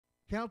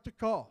Count the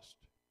cost.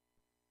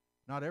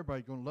 Not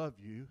everybody's going to love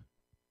you.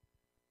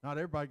 Not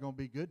everybody's going to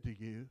be good to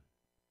you.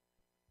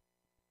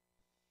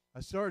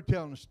 I started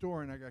telling a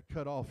story, and I got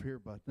cut off here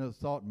by another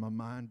thought in my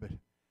mind, but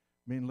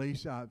me and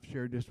Lisa, I've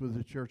shared this with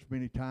the church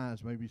many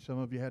times. Maybe some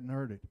of you hadn't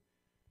heard it.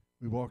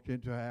 We walked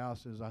into a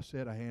house. As I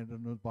said, I handed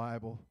him the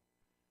Bible.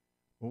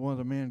 Well, one of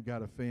the men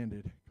got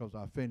offended because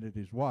I offended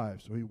his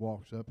wife, so he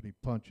walks up and he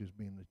punches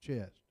me in the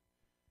chest.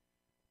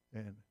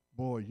 And,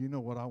 boy, you know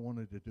what I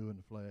wanted to do in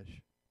the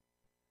flesh?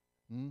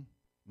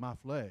 My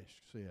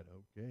flesh said,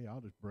 okay,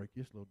 I'll just break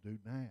this little dude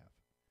in half.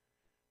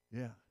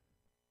 Yeah.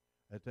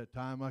 At that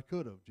time, I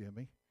could have,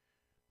 Jimmy.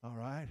 All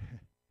right.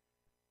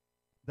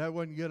 That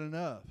wasn't good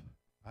enough.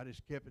 I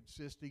just kept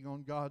insisting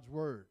on God's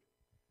word.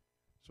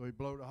 So he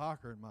blowed a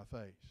hocker in my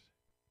face.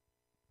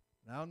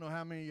 Now, I don't know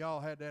how many of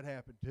y'all had that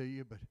happen to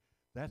you, but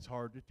that's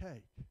hard to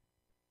take.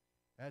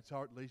 That's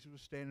hard. Lisa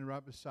was standing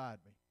right beside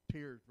me,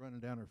 tears running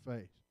down her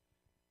face.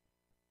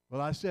 Well,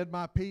 I said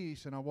my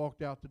piece, and I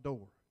walked out the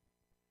door.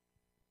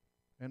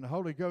 And the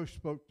Holy Ghost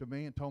spoke to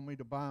me and told me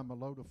to buy him a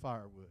load of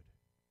firewood.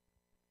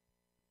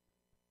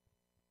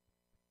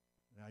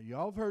 Now,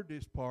 y'all have heard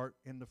this part.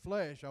 In the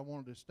flesh, I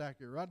wanted to stack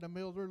it right in the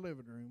middle of their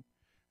living room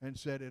and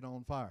set it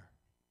on fire.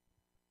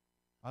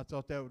 I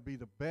thought that would be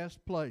the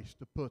best place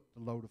to put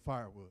the load of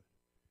firewood.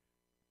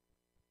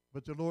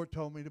 But the Lord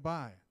told me to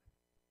buy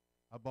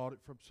it. I bought it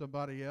from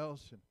somebody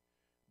else, and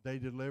they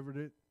delivered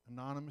it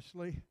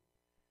anonymously.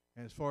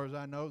 And as far as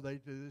I know, they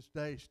to this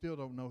day still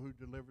don't know who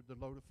delivered the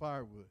load of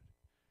firewood.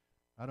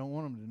 I don't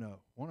want them to know.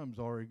 One of them's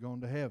already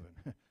gone to heaven,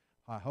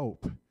 I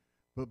hope.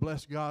 But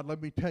bless God,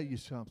 let me tell you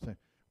something.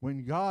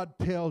 When God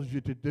tells you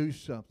to do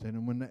something,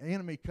 and when the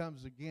enemy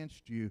comes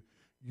against you,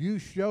 you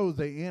show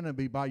the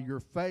enemy by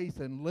your faith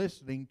and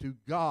listening to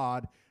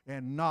God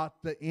and not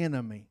the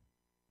enemy.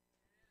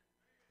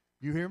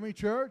 You hear me,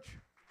 church?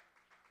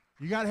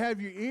 You got to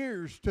have your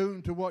ears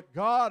tuned to what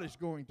God is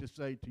going to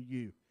say to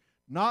you,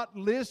 not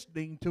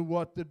listening to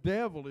what the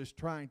devil is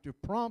trying to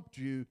prompt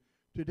you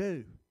to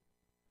do.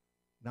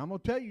 Now, I'm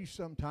going to tell you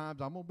sometimes,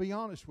 I'm going to be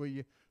honest with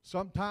you,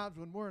 sometimes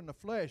when we're in the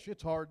flesh,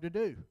 it's hard to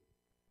do.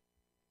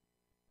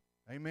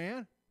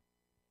 Amen?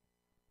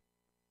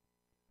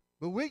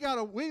 But we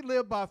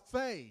live by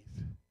faith,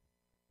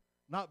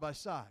 not by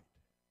sight.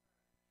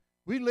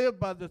 We live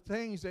by the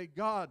things that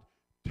God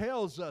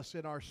tells us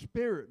in our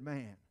spirit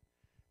man.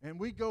 And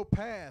we go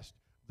past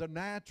the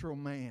natural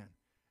man.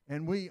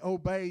 And we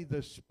obey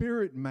the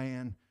spirit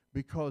man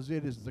because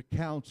it is the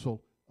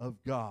counsel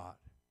of God.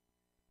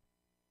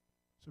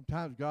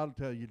 Sometimes God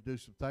will tell you to do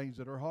some things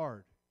that are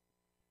hard.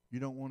 You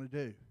don't want to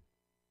do.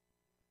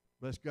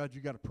 Bless God, you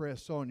got to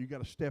press on. You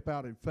got to step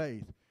out in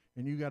faith.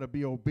 And you got to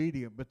be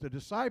obedient. But the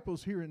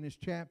disciples here in this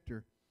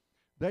chapter,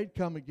 they'd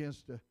come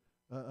against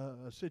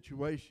a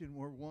situation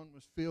where one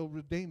was filled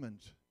with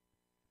demons.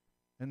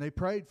 And they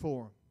prayed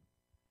for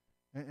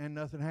him. And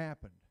nothing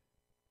happened.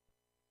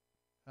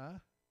 Huh?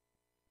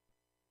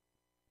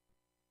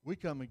 We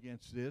come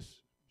against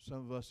this,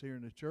 some of us here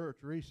in the church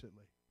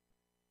recently.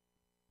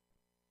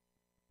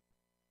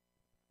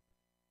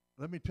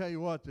 Let me tell you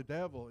what, the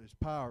devil is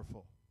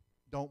powerful.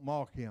 Don't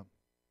mock him.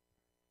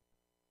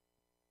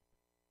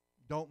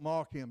 Don't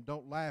mock him.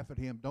 Don't laugh at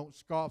him. Don't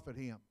scoff at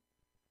him.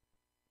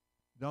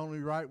 The only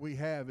right we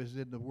have is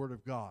in the Word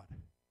of God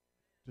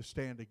to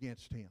stand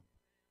against him.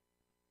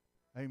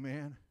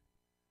 Amen.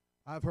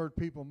 I've heard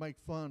people make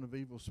fun of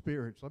evil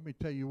spirits. Let me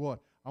tell you what,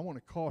 I want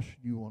to caution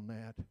you on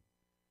that.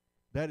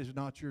 That is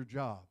not your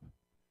job.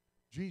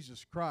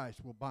 Jesus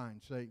Christ will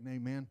bind Satan,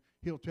 amen.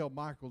 He'll tell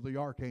Michael the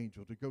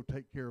archangel to go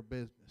take care of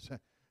business.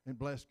 And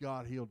bless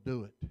God, he'll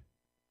do it.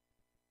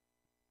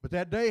 But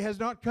that day has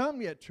not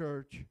come yet,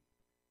 church.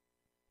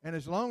 And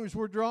as long as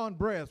we're drawing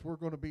breath, we're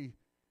going to be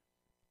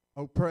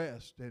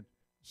oppressed. And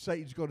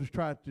Satan's going to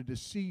try to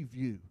deceive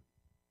you.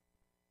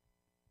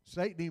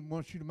 Satan even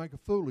wants you to make a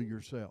fool of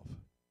yourself.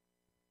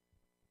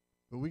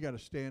 But we got to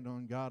stand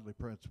on godly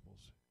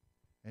principles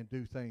and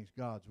do things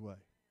God's way.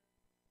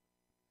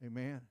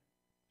 Amen.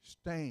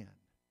 Stand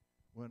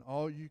when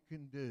all you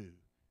can do,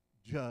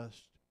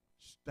 just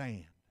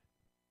stand.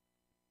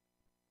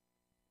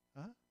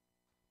 Huh?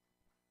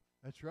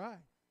 That's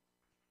right.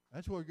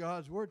 That's what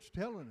God's Word's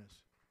telling us.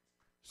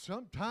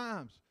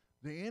 Sometimes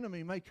the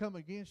enemy may come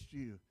against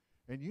you,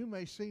 and you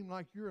may seem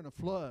like you're in a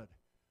flood,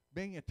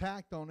 being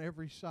attacked on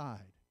every side.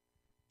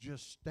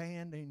 Just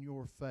stand in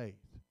your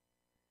faith.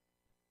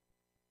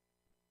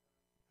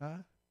 Huh?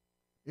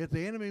 If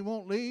the enemy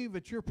won't leave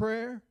at your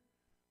prayer,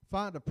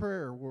 find a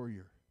prayer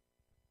warrior.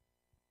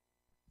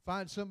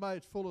 Find somebody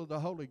that's full of the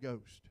Holy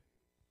Ghost.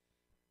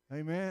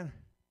 Amen.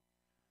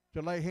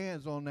 To lay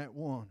hands on that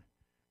one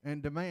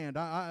and demand.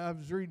 I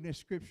was reading this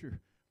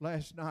scripture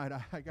last night.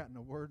 I got in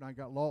the Word and I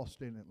got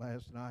lost in it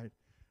last night.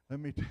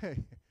 Let me tell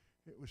you,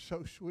 it was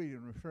so sweet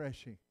and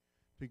refreshing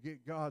to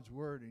get God's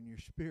Word in your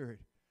spirit.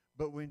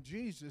 But when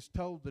Jesus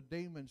told the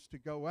demons to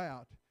go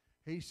out,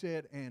 he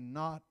said, and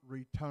not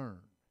return.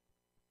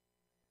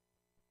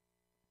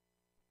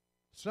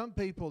 Some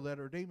people that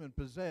are demon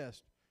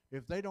possessed,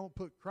 if they don't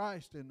put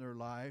Christ in their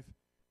life,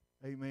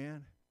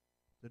 amen,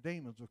 the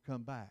demons will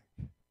come back.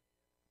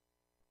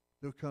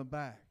 They'll come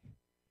back,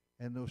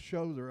 and they'll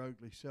show their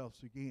ugly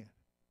selves again.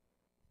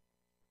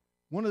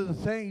 One of the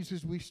things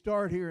as we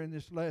start here in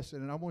this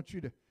lesson, and I want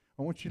you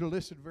to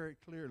listen very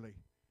clearly.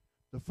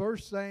 The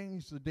first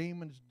things the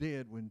demons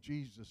did when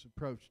Jesus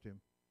approached him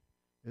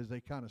is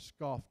they kind of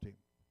scoffed him,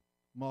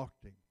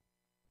 mocked him.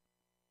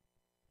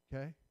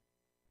 Okay?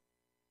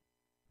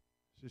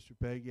 Sister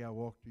Peggy, I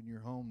walked in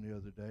your home the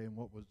other day, and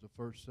what was the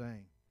first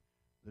thing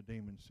the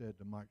demon said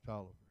to Mike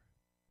Tolliver?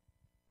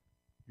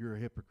 You're a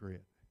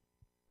hypocrite.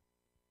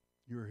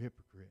 You're a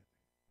hypocrite.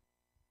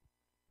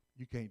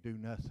 You can't do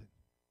nothing.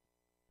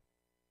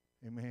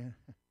 Amen.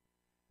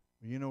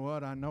 Well, you know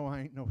what? I know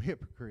I ain't no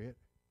hypocrite.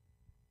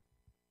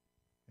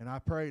 And I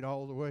prayed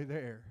all the way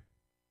there.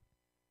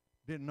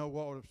 Didn't know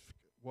what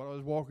I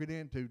was walking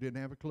into.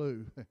 Didn't have a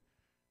clue.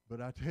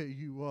 But I tell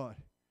you what,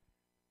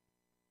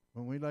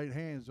 when we laid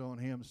hands on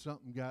him,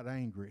 something got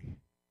angry.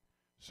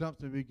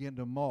 Something began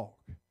to mock.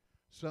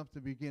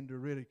 Something began to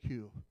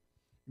ridicule.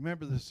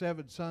 Remember the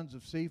 7 sons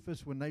of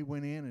Cephas when they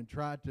went in and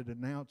tried to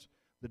denounce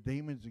the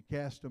demons and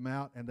cast them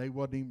out, and they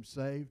wasn't even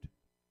saved?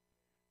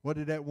 What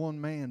did that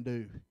one man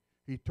do?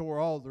 He tore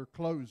all their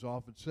clothes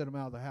off and sent them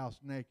out of the house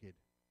naked.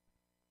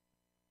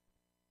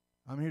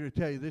 I'm here to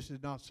tell you this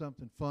is not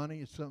something funny.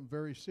 It's something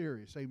very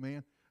serious.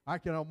 Amen. I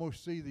can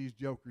almost see these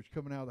jokers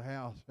coming out of the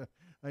house,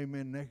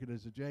 amen, naked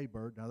as a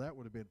jaybird. Now, that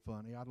would have been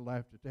funny. I'd have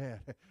laughed at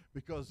that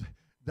because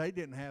they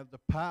didn't have the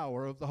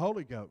power of the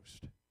Holy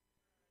Ghost.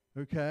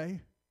 Okay?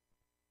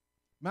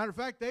 Matter of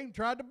fact, they even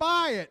tried to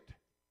buy it.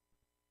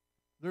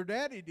 Their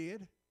daddy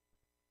did.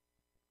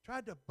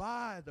 Tried to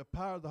buy the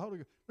power of the Holy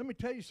Ghost. Let me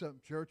tell you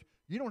something, church.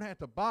 You don't have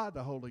to buy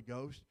the Holy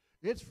Ghost.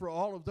 It's for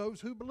all of those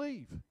who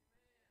believe.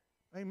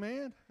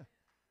 Amen?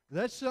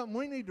 That's something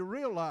we need to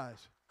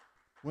realize.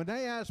 When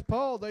they asked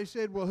Paul, they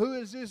said, well, who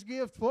is this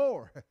gift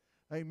for?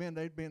 Amen.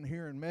 They'd been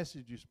hearing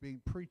messages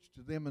being preached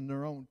to them in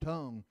their own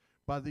tongue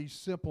by these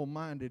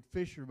simple-minded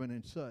fishermen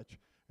and such.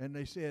 And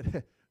they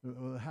said,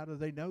 well, how do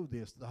they know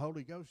this? The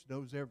Holy Ghost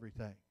knows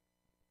everything.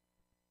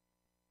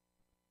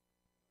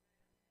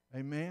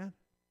 Amen.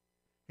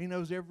 He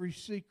knows every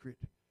secret,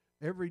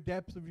 every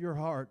depth of your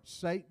heart.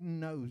 Satan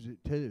knows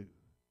it too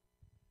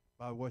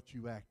by what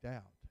you act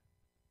out.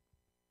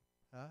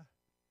 Huh?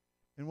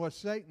 And what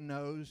Satan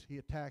knows, he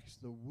attacks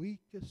the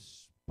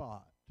weakest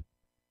spot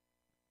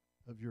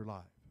of your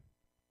life.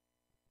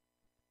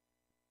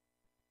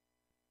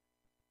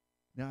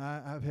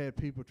 Now, I've had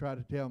people try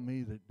to tell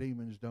me that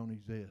demons don't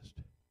exist.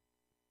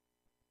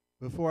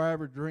 Before I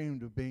ever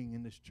dreamed of being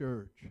in this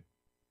church,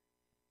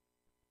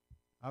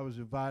 I was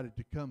invited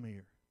to come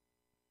here.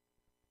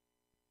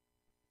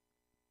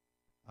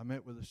 I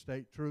met with a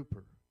state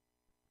trooper,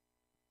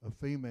 a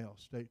female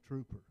state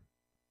trooper.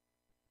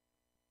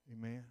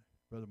 Amen.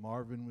 Brother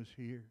Marvin was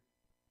here.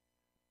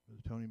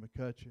 Brother Tony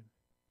McCutcheon.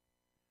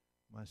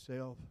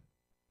 Myself.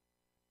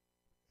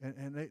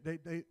 And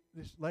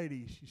this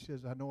lady, she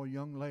says, I know a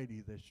young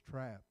lady that's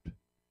trapped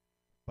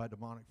by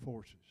demonic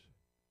forces.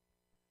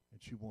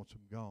 And she wants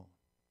them gone.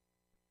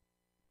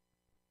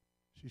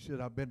 She said,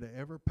 I've been to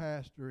every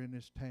pastor in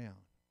this town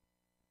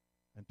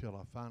until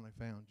I finally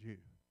found you.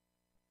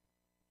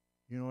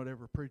 You know what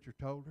every preacher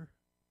told her?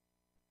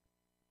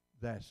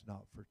 That's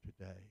not for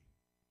today.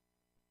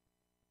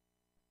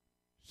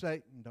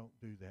 Satan don't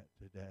do that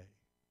today.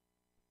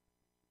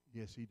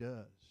 Yes, he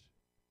does.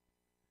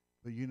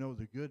 But you know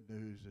the good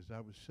news, as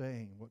I was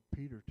saying, what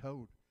Peter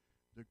told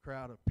the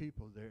crowd of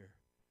people there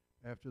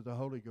after the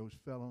Holy Ghost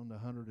fell on the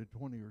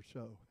 120 or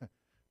so.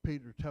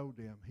 Peter told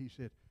them, he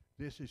said,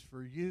 this is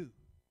for you.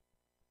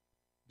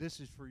 This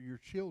is for your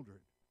children.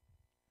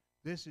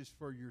 This is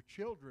for your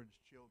children's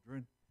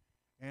children.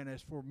 And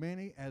as for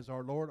many as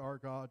our Lord our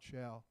God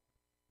shall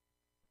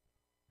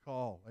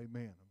call.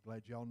 Amen. I'm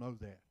glad y'all know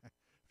that.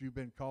 If you've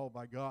been called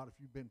by God, if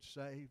you've been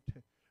saved,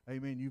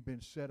 amen, you've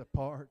been set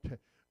apart,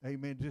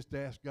 amen, just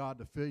ask God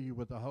to fill you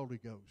with the Holy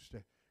Ghost.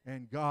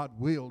 And God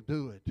will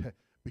do it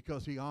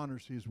because he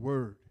honors his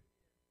word.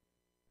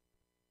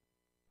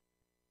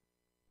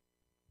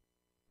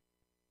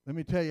 Let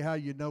me tell you how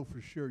you know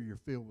for sure you're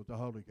filled with the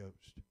Holy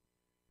Ghost.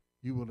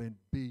 You will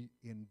be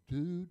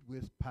endued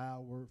with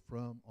power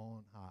from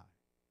on high.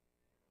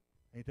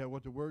 Ain't that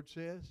what the word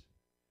says?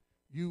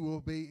 You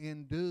will be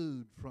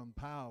endued from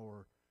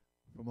power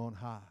from on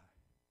high.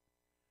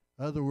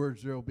 In other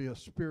words, there will be a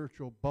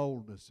spiritual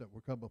boldness that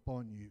will come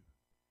upon you,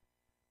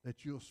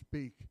 that you'll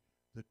speak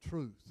the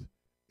truth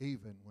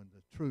even when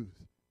the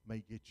truth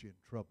may get you in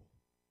trouble.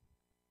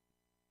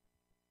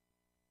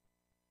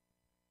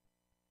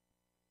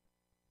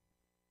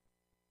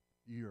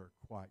 You're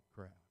quite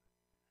proud.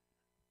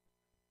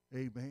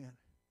 Amen.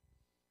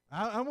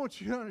 I want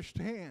you to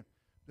understand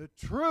the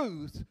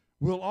truth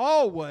will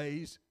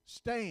always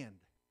stand.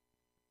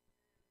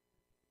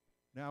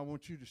 Now I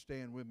want you to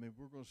stand with me.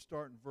 We're going to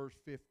start in verse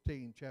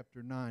 15,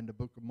 chapter 9, the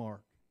book of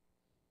Mark.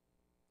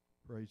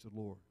 Praise the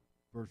Lord.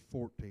 Verse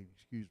 14,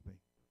 excuse me.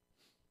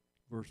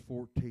 Verse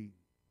 14.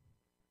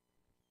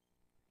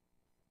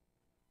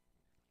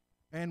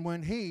 And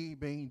when he,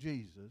 being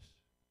Jesus,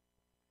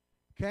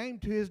 came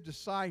to his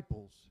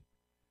disciples,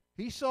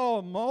 he saw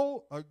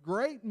a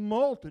great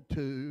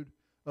multitude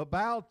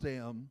about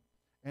them,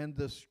 and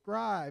the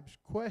scribes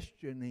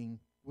questioning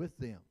with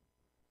them.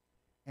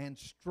 And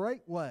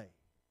straightway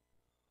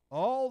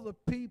all the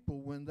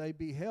people, when they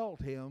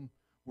beheld him,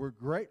 were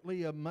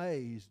greatly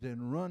amazed,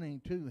 and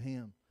running to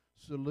him,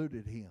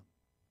 saluted him.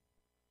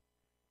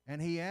 And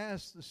he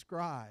asked the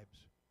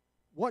scribes,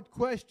 What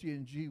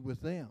questions ye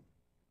with them?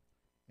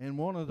 And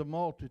one of the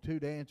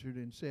multitude answered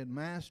and said,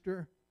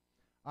 Master,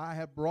 I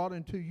have brought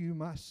unto you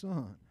my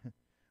son,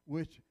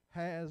 which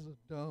has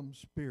a dumb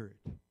spirit.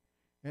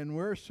 And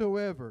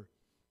wheresoever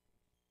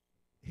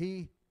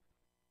he,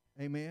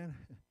 amen,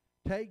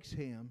 takes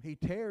him, he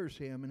tears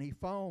him, and he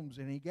foams,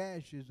 and he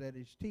gashes at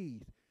his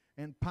teeth,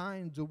 and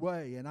pines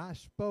away. And I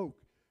spoke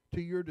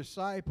to your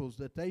disciples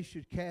that they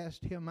should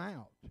cast him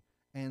out,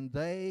 and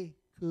they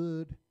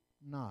could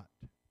not.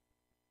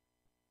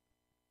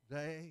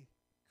 They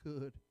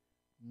could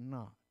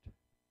not.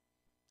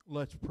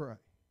 Let's pray.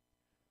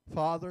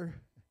 Father,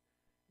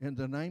 in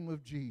the name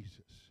of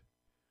Jesus,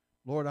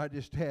 Lord, I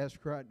just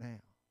ask right now,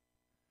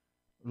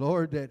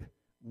 Lord, that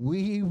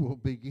we will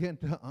begin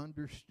to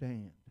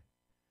understand.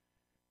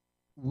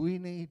 We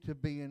need to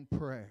be in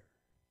prayer.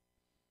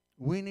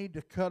 We need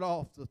to cut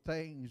off the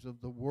things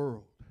of the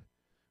world.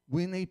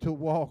 We need to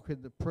walk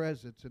in the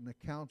presence and the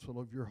counsel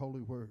of your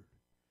holy word.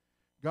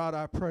 God,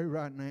 I pray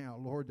right now,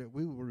 Lord, that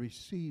we will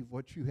receive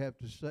what you have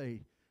to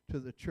say to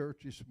the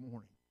church this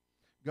morning.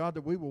 God,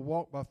 that we will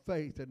walk by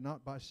faith and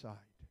not by sight.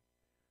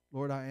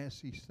 Lord, I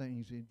ask these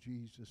things in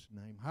Jesus'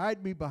 name.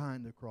 Hide me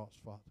behind the cross,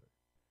 Father.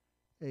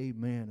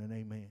 Amen and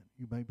amen.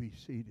 You may be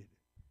seated.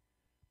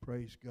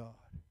 Praise God.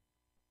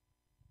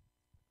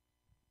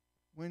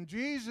 When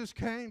Jesus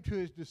came to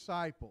his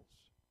disciples,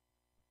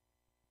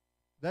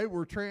 they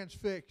were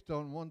transfixed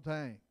on one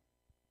thing: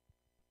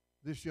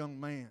 this young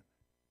man.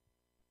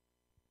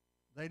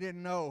 They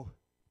didn't know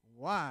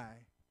why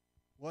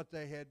what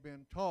they had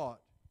been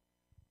taught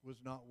was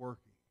not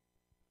working.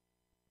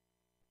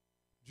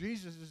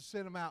 Jesus has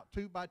sent them out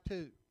 2 by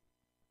 2.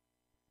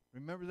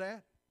 Remember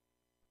that?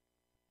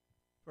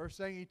 First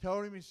thing he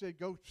told him, he said,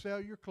 go sell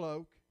your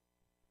cloak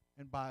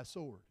and buy a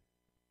sword.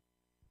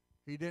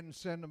 He didn't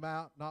send them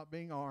out not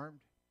being armed.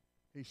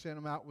 He sent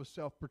them out with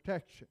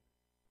self-protection.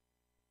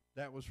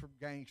 That was from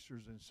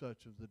gangsters and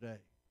such of the day.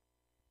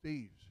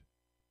 Thieves.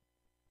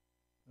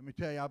 Let me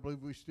tell you, I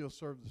believe we still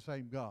serve the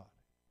same God.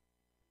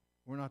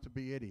 We're not to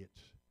be idiots.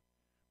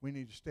 We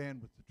need to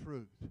stand with the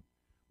truth.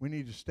 We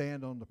need to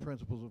stand on the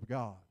principles of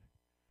God.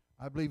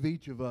 I believe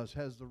each of us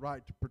has the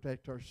right to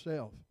protect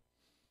ourselves.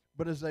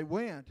 But as they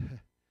went,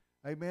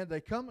 amen, they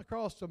come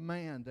across a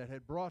man that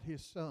had brought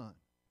his son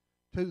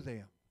to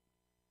them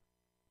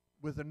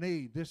with a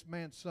need. This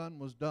man's son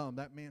was dumb.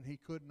 That meant he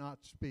could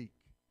not speak.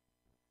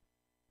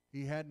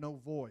 He had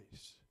no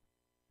voice.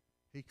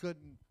 He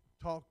couldn't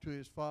talk to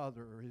his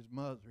father or his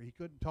mother. He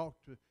couldn't talk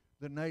to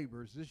the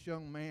neighbors. This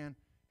young man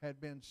had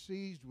been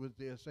seized with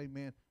this,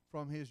 amen,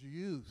 from his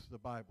youth, the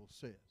Bible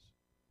says.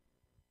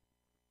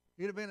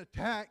 He had been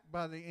attacked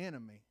by the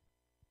enemy.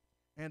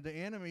 And the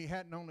enemy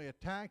hadn't only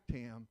attacked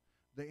him,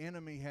 the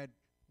enemy had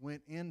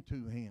went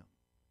into him.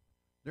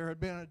 There had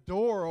been a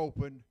door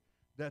opened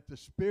that the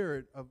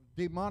spirit of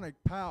demonic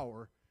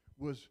power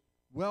was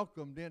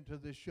welcomed into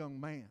this young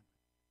man.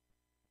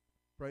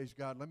 Praise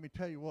God. Let me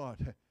tell you what,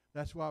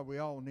 that's why we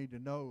all need to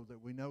know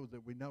that we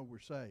know we're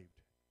saved.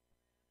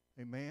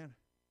 Amen?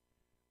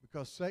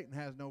 Because Satan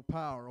has no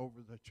power over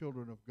the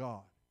children of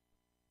God.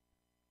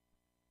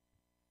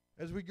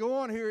 As we go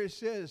on here, it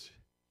says,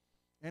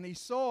 and he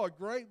saw a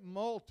great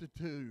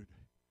multitude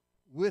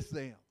with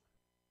them.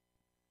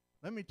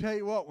 Let me tell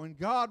you what, when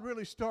God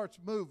really starts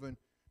moving,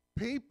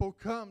 people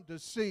come to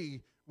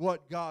see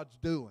what God's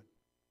doing.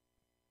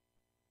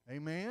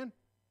 Amen?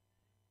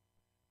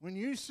 When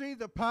you see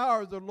the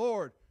power of the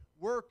Lord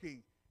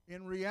working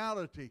in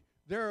reality,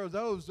 there are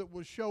those that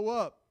will show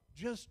up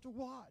just to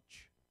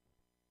watch.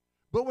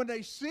 But when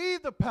they see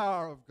the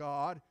power of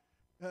God,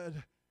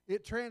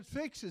 it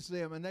transfixes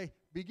them, and they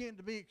begin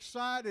to be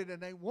excited,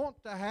 and they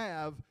want to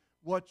have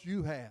what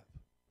you have.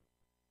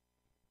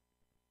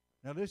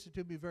 Now listen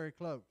to me very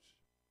close.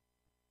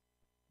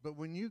 But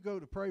when you go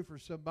to pray for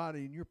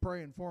somebody and you're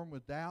praying for them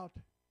with doubt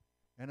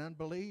and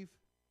unbelief,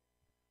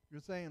 you're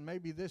saying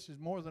maybe this is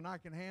more than I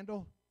can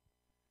handle.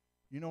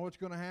 You know what's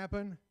going to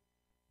happen?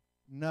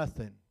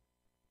 Nothing.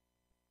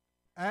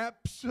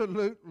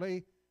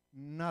 Absolutely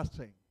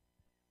nothing.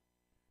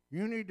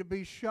 You need to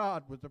be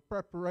shod with the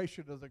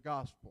preparation of the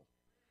gospel.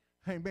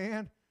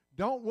 Amen.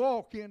 Don't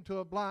walk into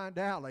a blind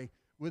alley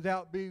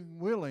without being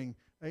willing,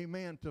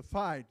 amen, to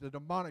fight the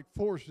demonic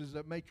forces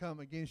that may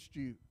come against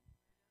you.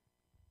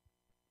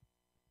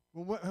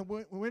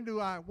 Well, when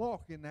do I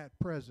walk in that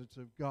presence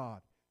of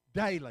God?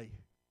 Daily.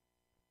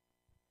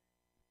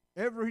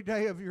 Every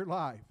day of your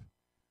life.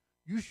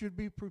 You should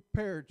be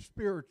prepared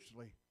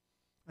spiritually.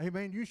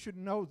 Amen. You should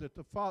know that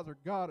the Father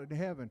God in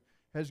heaven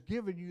has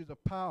given you the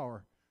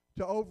power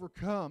to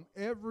overcome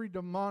every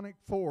demonic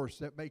force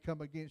that may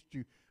come against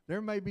you.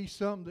 There may be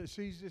some that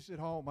sees this at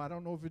home. I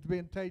don't know if it's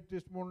been taped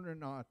this morning or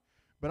not.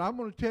 But I'm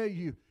going to tell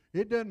you,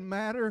 it doesn't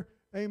matter,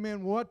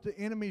 amen, what the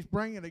enemy's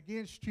bringing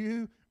against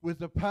you with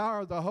the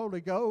power of the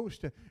Holy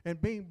Ghost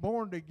and being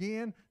born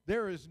again.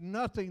 There is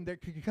nothing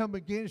that can come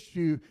against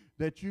you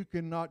that you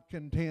cannot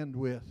contend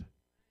with.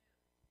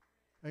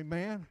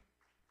 Amen.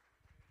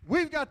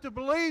 We've got to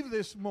believe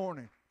this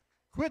morning.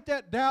 Quit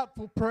that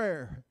doubtful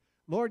prayer.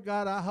 Lord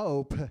God, I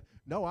hope.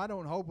 No, I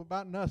don't hope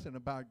about nothing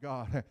about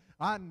God.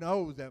 I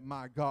know that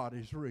my God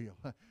is real.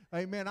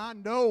 Amen. I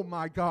know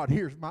my God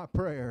hears my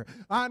prayer.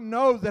 I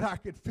know that I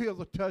can feel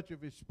the touch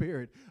of His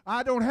Spirit.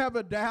 I don't have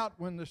a doubt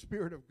when the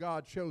Spirit of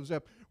God shows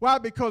up. Why?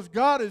 Because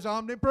God is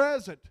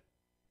omnipresent.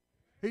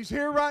 He's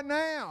here right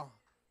now.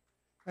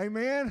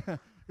 Amen.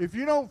 If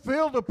you don't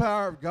feel the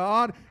power of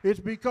God, it's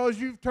because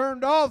you've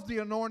turned off the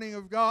anointing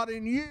of God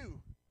in you.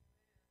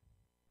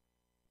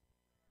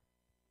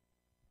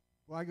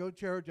 Well, I go to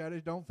church, I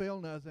just don't feel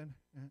nothing.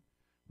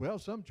 Well,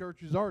 some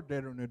churches are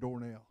deader than a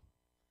doornail.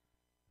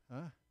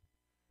 Huh?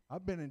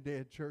 I've been in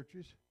dead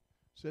churches.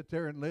 Sit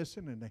there and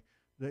listen, and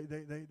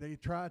they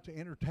try to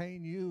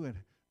entertain you, and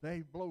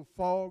they blow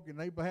fog, and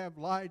they have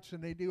lights,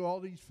 and they do all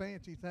these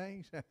fancy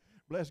things.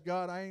 Bless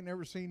God, I ain't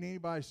never seen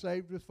anybody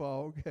saved with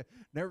fog.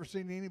 Never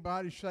seen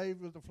anybody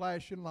saved with a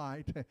flashing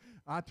light.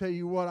 I tell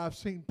you what, I've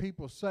seen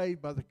people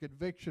saved by the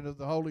conviction of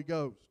the Holy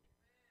Ghost.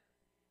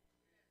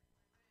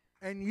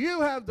 And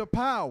you have the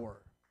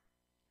power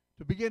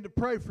to begin to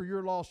pray for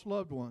your lost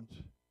loved ones.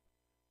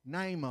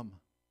 Name them.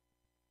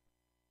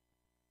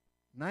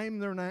 Name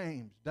their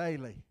names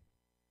daily.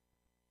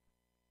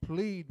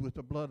 Plead with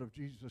the blood of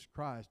Jesus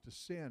Christ to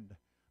send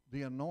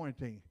the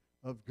anointing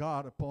of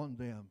God upon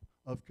them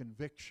of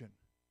conviction.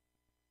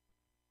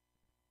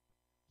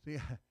 See,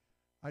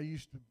 I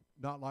used to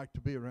not like to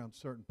be around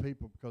certain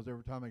people because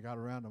every time I got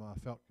around them, I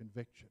felt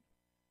conviction.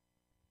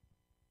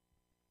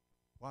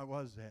 Why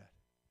was that?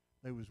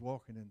 They was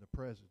walking in the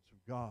presence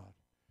of God,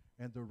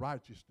 and the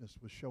righteousness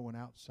was showing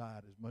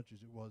outside as much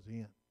as it was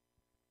in.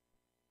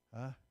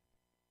 Huh?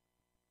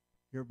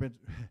 You ever been,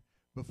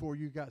 before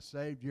you got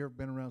saved, you ever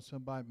been around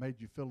somebody that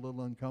made you feel a little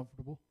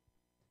uncomfortable?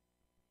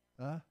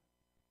 Huh?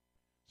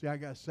 See, I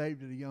got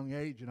saved at a young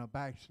age, and I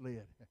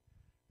backslid.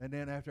 And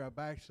then after I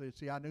backslid,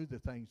 see, I knew the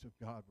things of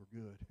God were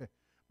good.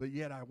 But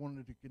yet I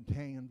wanted to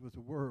contend with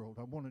the world.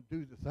 I wanted to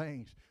do the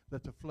things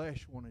that the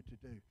flesh wanted to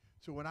do.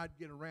 So when I'd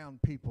get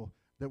around people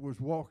that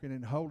was walking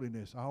in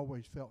holiness, I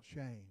always felt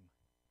shame.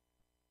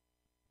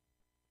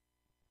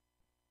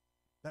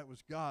 That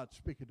was God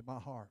speaking to my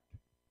heart.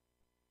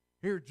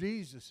 Here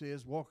Jesus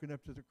is walking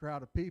up to the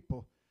crowd of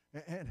people,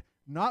 and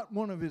not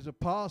one of his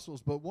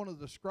apostles, but one of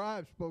the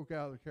scribes spoke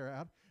out of the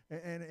crowd,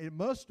 and it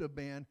must have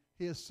been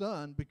his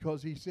son,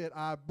 because he said,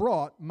 I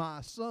brought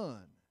my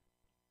son.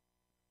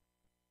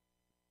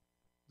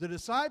 The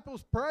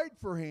disciples prayed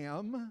for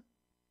him,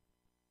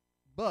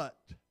 but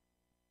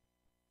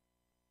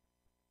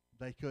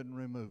they couldn't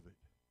remove it.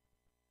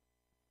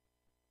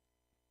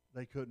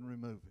 They couldn't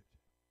remove it.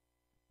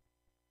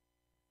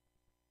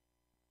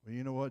 Well,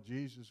 you know what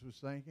Jesus was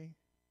thinking?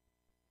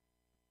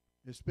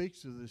 It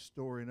speaks of this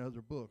story in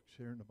other books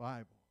here in the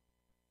Bible.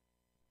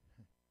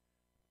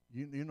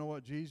 You know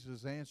what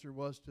Jesus' answer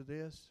was to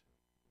this?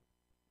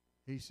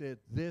 He said,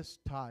 this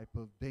type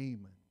of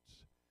demons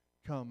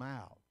come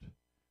out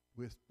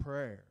with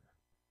prayer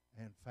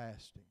and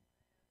fasting.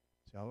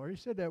 See, I already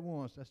said that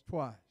once. That's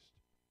twice.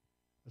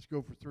 Let's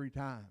go for 3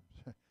 times.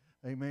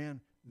 Amen.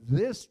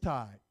 This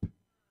type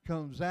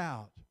comes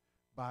out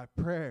by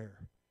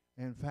prayer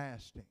and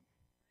fasting.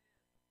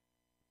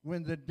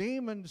 When the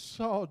demons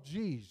saw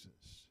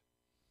Jesus,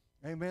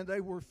 amen, they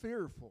were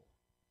fearful.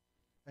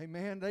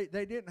 Amen.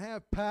 They didn't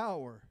have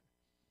power.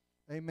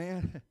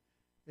 Amen.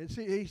 And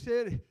see, he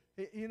said,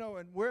 you know,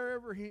 and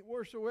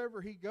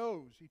wheresoever he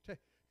goes,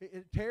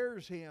 it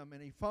tears him,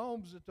 and he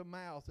foams at the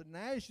mouth and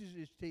gnashes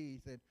his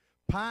teeth and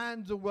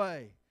pines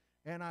away.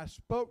 And I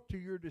spoke to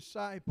your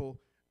disciple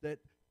that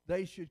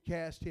they should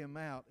cast him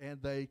out,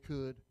 and they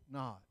could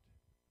not.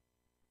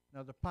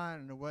 Now, the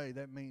pining away,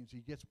 that means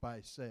he gets by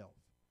himself.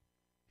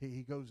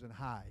 He goes and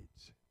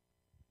hides.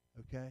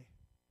 Okay?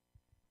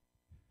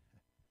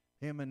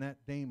 Him and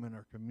that demon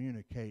are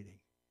communicating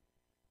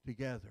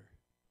together.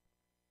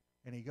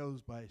 And he goes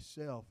by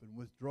himself and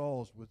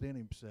withdraws within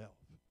himself.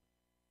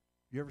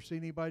 You ever seen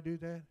anybody do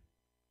that?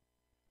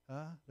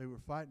 Huh? They were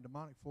fighting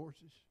demonic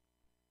forces.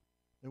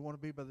 They want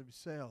to be by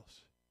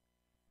themselves.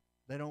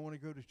 They don't want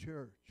to go to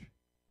church.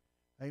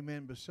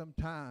 Amen. But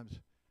sometimes,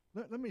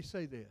 let me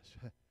say this.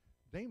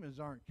 Demons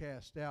aren't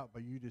cast out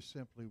by you just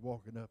simply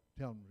walking up and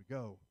telling them to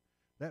go.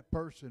 That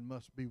person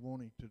must be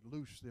wanting to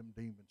loose them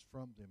demons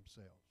from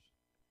themselves.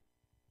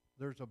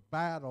 There's a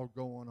battle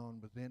going on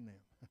within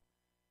them.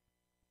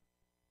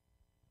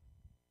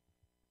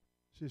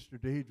 Sister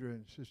Deidre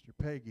and Sister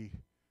Peggy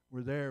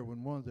were there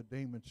when one of the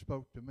demons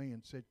spoke to me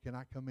and said, can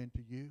I come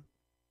into you?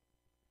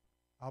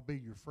 I'll be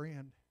your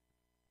friend.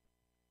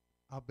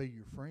 I'll be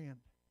your friend.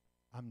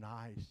 I'm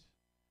nice.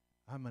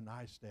 I'm a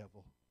nice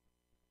devil.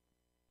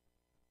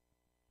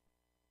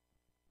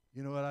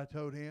 You know what I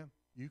told him?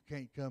 You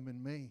can't come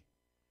in me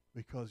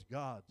because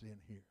God's in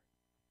here.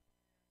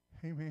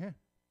 Amen.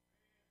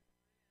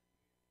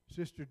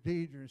 Sister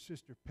Deidre and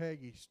Sister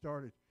Peggy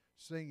started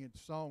singing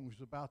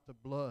songs about the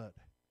blood.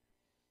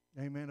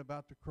 Amen,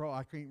 about the cross.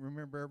 I can't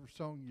remember every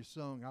song you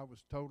sung. I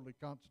was totally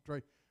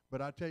concentrated.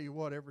 But I tell you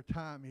what, every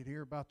time you'd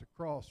hear about the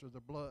cross or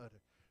the blood,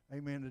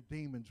 amen, the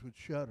demons would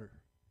shudder.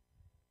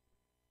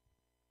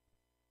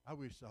 I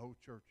wish the whole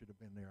church would have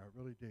been there. I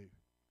really do.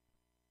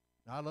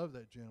 Now, I love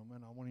that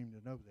gentleman. I want him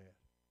to know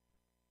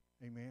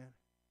that. Amen.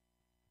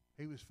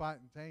 He was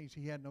fighting things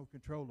he had no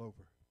control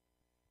over.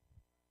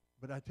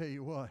 But I tell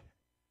you what,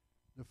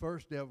 the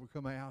first devil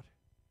come out.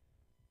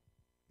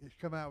 It's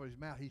come out of his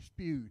mouth. He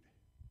spewed,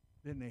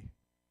 didn't he?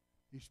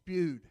 He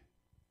spewed.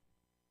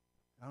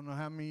 I don't know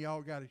how many of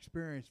y'all got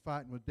experience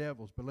fighting with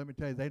devils, but let me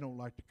tell you, they don't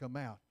like to come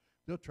out.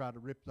 They'll try to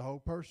rip the whole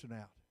person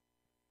out.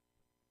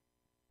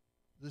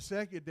 The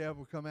second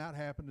devil come out,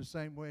 happened the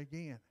same way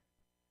again.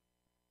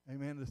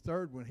 Amen. The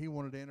third one, he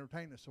wanted to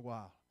entertain us a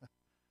while.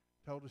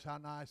 Told us how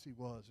nice he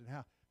was and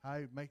how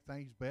he'd make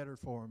things better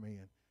for me.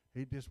 And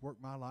he'd just work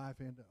my life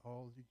into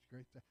all these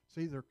great things.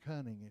 See, they're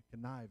cunning and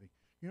conniving.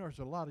 You know, there's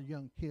a lot of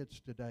young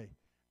kids today.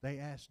 They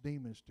ask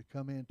demons to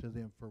come into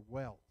them for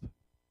wealth,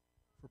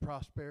 for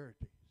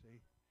prosperity.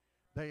 See,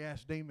 they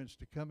ask demons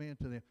to come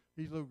into them.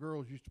 These little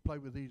girls used to play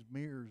with these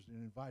mirrors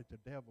and invite the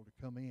devil to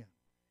come in.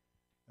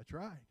 That's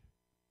right.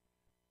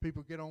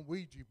 People get on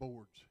Ouija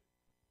boards,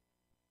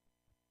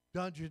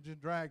 Dungeons and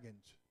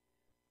Dragons.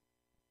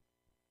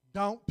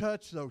 Don't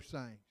touch those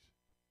things.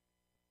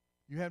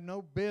 You have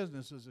no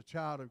business as a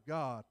child of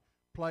God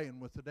playing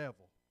with the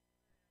devil.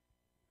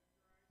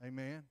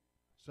 Amen.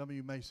 Some of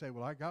you may say,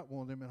 well, I got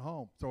one of them at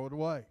home. Throw it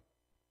away.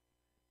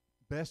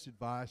 Best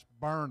advice,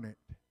 burn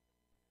it.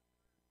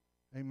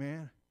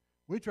 Amen.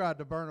 We tried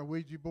to burn a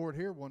Ouija board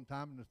here one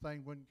time and the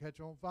thing wouldn't catch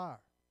on fire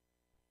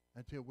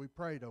until we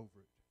prayed over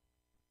it.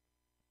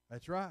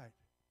 That's right.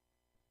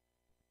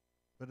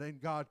 But then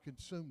God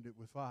consumed it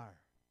with fire.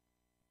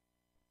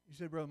 You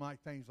say, Brother Mike,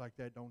 things like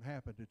that don't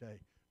happen today.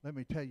 Let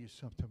me tell you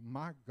something.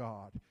 My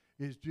God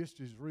is just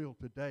as real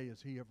today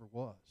as he ever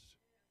was.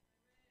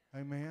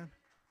 Amen.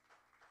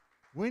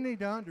 We need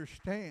to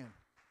understand,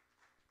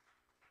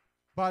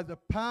 by the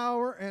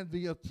power and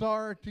the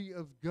authority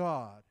of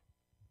God,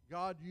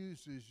 God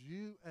uses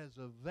you as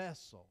a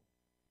vessel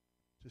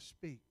to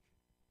speak.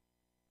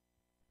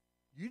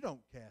 You don't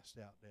cast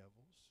out devils.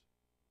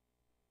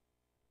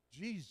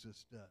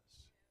 Jesus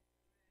does.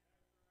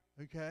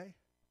 Okay?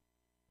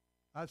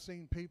 I've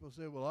seen people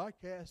say, well, I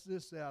cast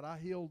this out. I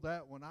healed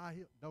that one.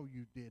 No,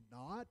 you did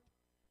not.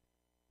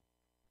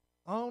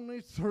 Only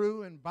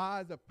through and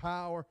by the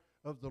power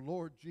of the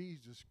Lord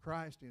Jesus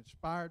Christ,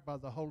 inspired by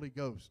the Holy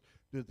Ghost,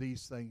 do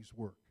these things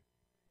work.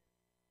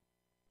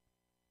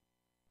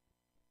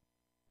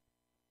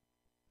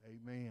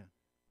 Amen.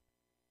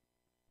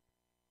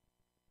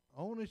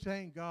 Only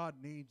thing God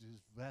needs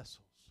is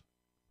vessels.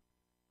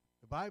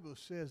 The Bible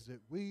says that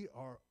we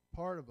are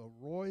part of a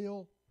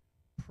royal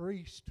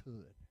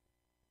priesthood.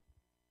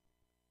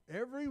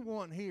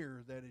 Everyone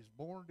here that is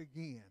born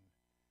again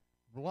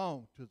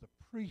belongs to the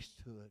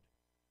priesthood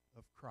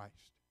of Christ.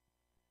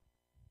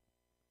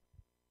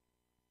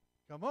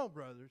 Come on,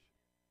 brothers.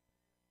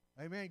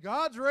 Amen.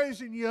 God's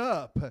raising you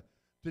up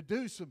to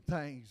do some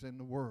things in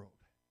the world.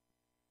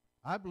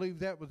 I believe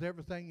that with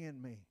everything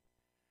in me.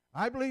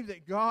 I believe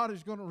that God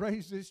is going to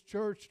raise this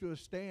church to a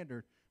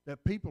standard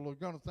that people are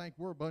going to think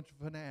we're a bunch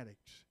of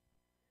fanatics.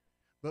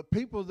 But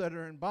people that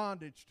are in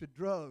bondage to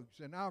drugs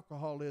and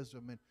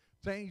alcoholism and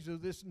things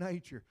of this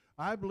nature,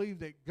 I believe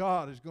that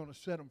God is going to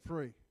set them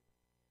free.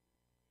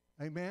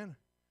 Amen.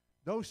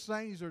 Those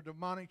things are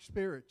demonic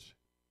spirits.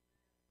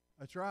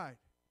 That's right.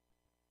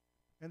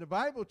 And the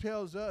Bible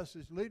tells us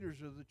as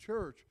leaders of the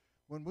church,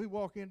 when we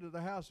walk into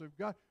the house of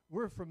God,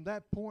 we're from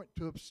that point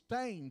to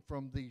abstain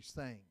from these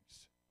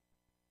things.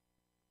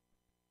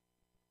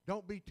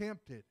 Don't be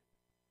tempted.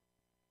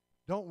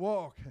 Don't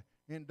walk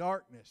in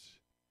darkness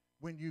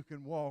when you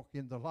can walk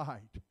in the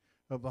light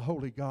of the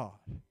Holy God.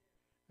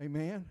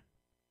 Amen.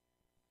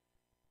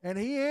 And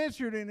he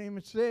answered him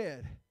and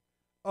said,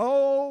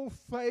 O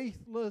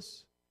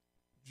faithless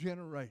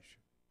generation.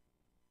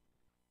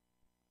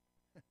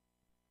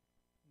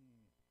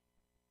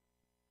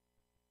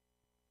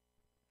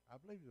 I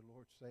believe the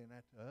Lord's saying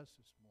that to us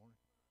this morning.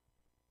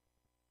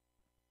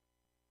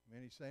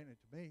 Amen. He's saying it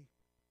to me.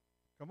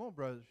 Come on,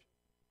 brothers.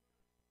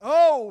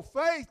 Oh,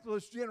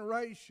 faithless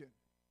generation.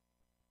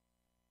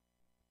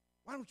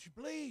 Why don't you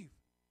believe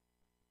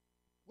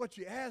what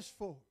you ask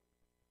for?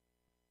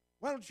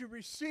 Why don't you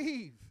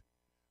receive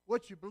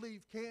what you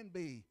believe can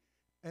be?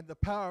 And the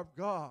power of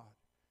God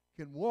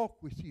can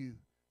walk with you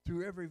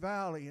through every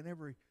valley and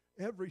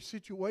every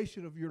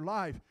situation of your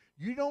life.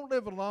 You don't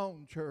live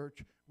alone,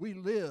 church. We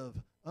live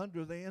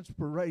under the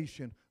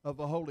inspiration of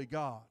the Holy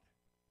God.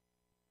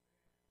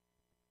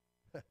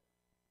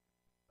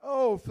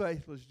 Oh,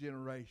 faithless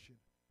generation,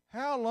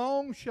 how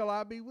long shall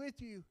I be with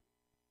you?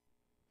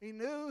 He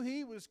knew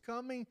he was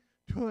coming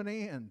to an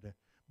end,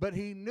 but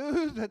he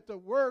knew that the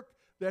work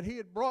that he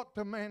had brought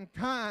to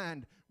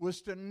mankind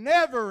was to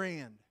never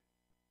end.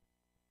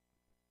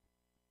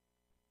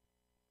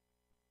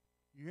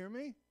 You hear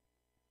me?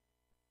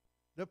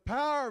 The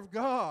power of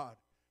God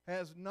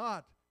has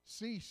not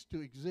ceased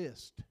to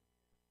exist.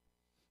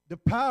 The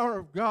power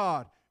of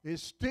God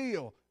is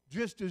still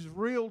just as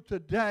real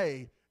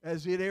today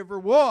as it ever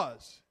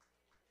was.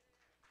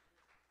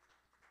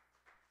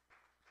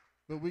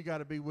 But we got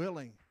to be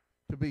willing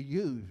to be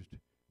used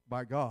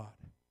by God.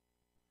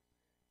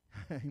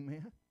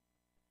 Amen.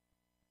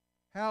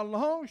 How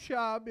long shall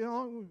I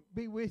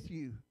be with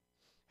you?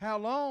 How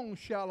long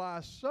shall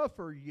I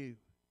suffer you?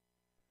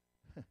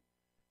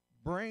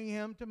 Bring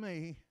him to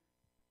me.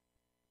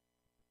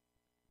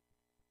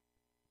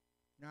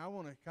 Now I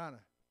want to kind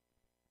of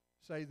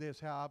say this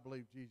how I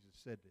believe Jesus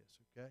said this,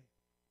 okay?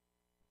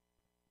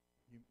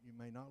 You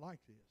may not like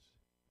this.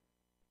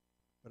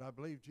 But I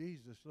believe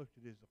Jesus looked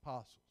at his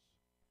apostles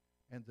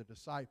and the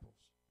disciples,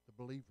 the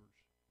believers.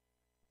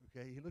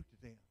 Okay, he looked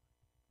at them.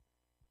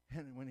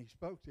 And when he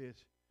spoke this,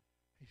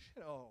 he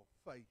said, "Oh,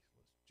 faithless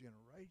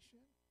generation."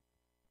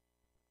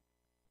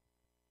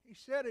 He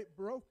said it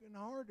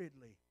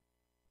brokenheartedly.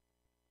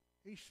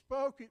 He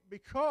spoke it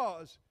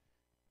because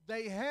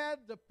they had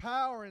the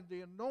power and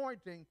the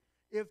anointing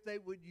if they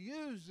would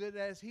use it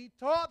as he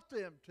taught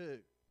them to.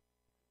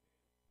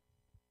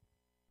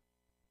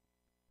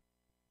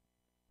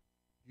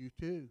 You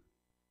too.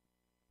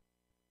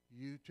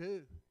 You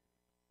too.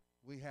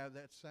 We have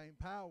that same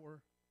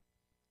power.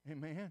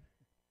 Amen.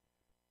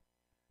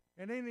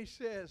 And then he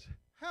says,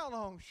 how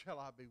long shall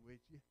I be with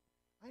you?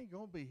 I ain't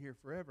going to be here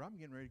forever. I'm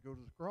getting ready to go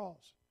to the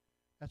cross.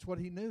 That's what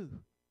he knew.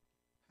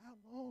 How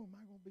long am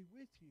I going to be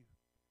with you?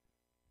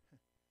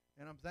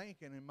 And I'm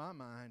thinking in my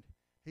mind,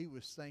 he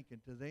was thinking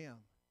to them,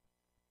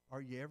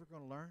 are you ever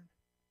going to learn?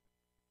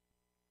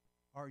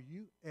 Are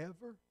you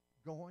ever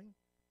going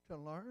to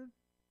learn?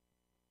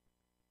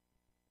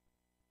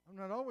 I'm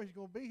not always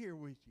going to be here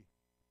with you.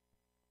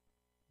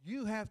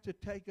 You have to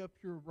take up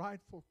your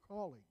rightful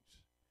callings.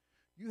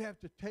 You have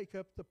to take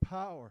up the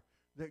power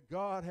that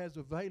God has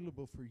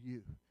available for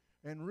you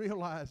and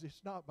realize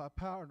it's not by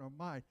power nor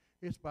might,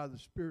 it's by the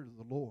Spirit of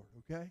the Lord,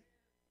 okay?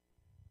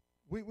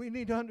 We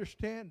need to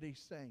understand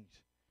these things.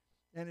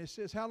 And it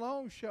says, how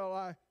long shall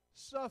I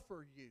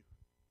suffer you?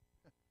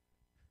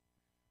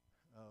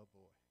 Oh,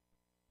 boy.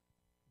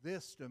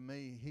 This to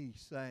me,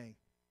 he's saying,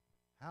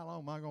 how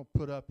long am I going to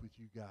put up with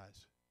you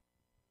guys?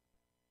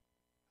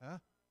 Huh?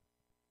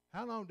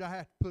 How long do I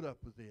have to put up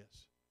with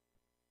this?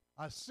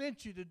 I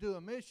sent you to do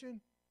a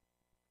mission.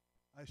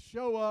 I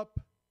show up.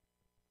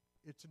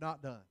 It's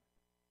not done.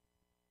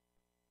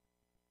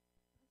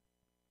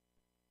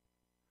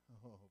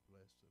 Oh,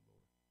 bless the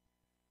Lord.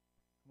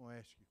 I'm going to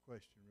ask you a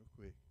question real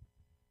quick.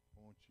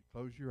 I want you to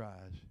close your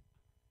eyes.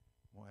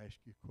 I'm going to ask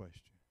you a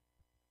question.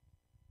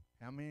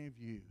 How many of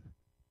you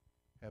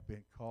have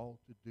been called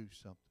to do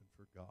something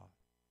for God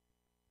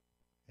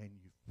and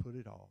you've put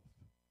it off,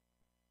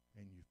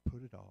 and you've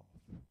put it off,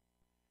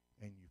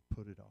 and you've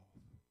put it off?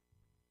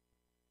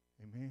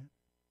 Amen?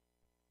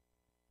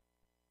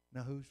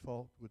 Now, whose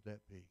fault would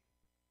that be?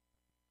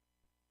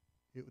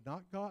 It was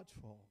not God's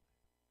fault.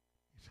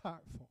 It's our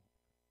fault.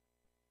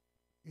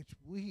 It's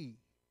we,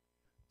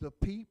 the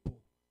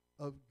people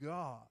of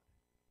God.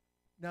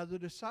 Now, the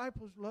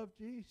disciples loved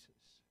Jesus.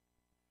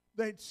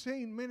 They'd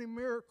seen many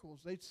miracles.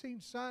 They'd seen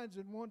signs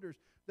and wonders.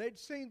 They'd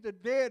seen the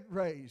dead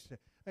raised.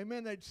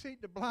 Amen. They'd seen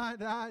the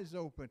blind eyes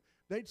open.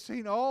 They'd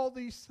seen all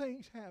these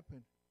things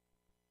happen.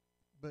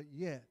 But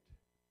yet,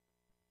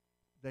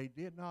 they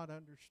did not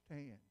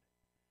understand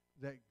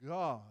that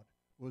God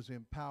was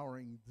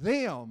empowering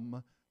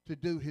them to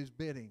do his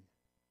bidding.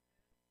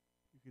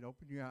 You can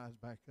open your eyes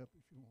back up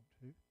if you want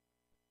to.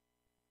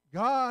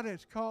 God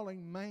is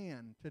calling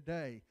man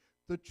today,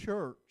 the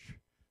church,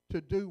 to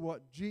do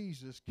what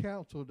Jesus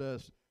counseled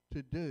us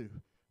to do.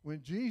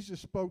 When Jesus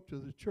spoke to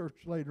the church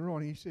later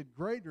on, he said,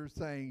 greater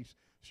things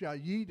shall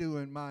ye do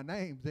in my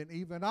name than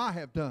even I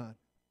have done.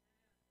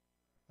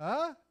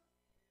 Huh?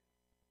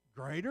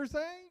 Greater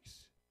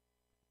things?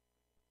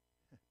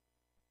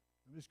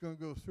 I'm just going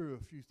to go through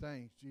a few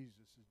things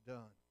Jesus has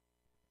done.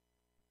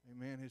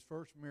 Amen. His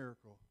first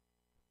miracle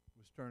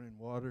was turning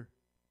water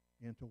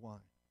into wine.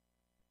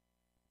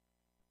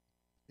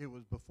 It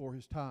was before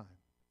his time.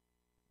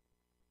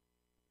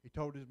 He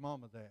told his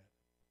mama that.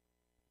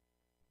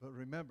 But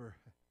remember,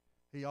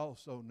 he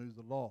also knew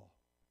the law.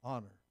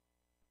 Honor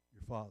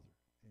your father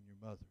and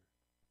your mother.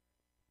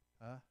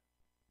 Huh?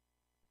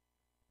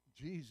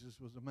 Jesus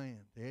was a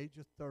man, the age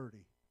of 30,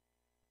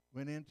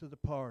 went into the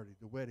party,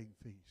 the wedding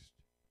feast,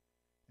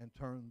 and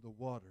turned the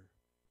water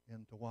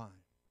into wine.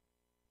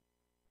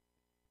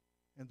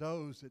 And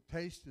those that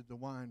tasted the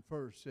wine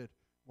first said,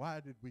 why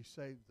did we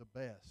save the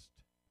best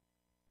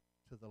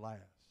to the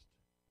last?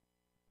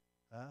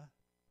 Huh?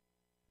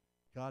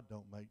 God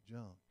don't make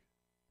junk.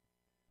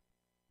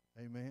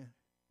 Amen.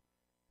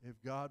 If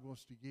God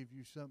wants to give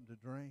you something to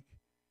drink,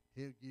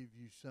 he'll give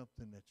you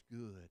something that's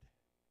good.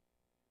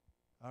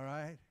 All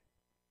right?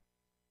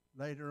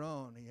 Later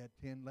on, he had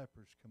 10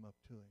 lepers come up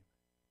to him.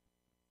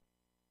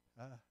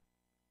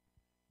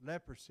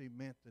 Leprosy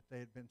meant that they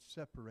had been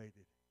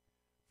separated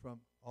from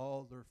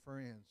all their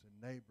friends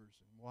and neighbors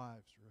and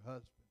wives or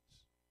husbands.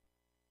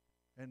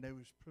 And they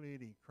was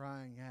pleading,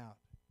 crying out,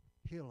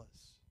 heal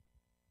us.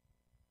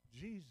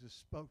 Jesus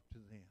spoke to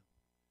them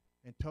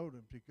and told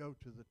them to go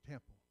to the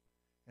temple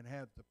and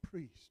have the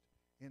priest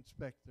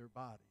inspect their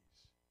bodies.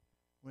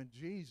 When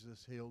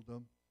Jesus healed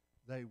them,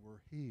 they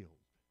were healed.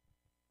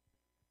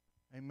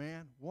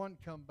 Amen. One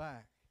come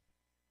back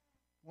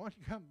from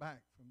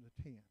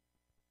the tent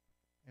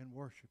and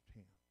worshiped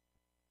him.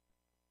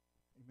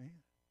 Amen.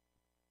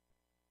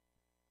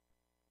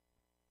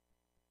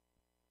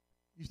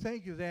 You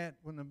think of that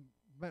when the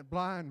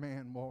blind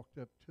man walked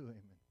up to him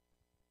and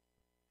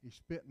he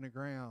spit in the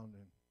ground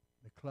and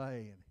the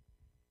clay, and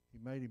he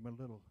made him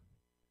a little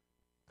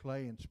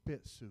clay and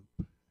spit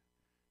soup.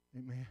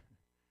 Amen.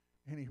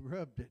 And he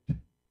rubbed it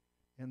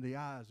in the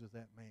eyes of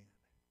that man.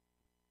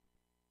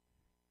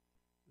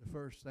 The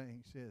first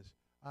thing he says,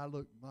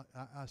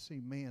 I see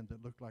men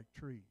that look like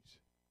trees.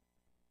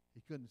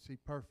 He couldn't see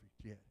perfect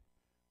yet.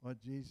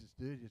 What Jesus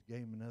did, just gave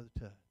him another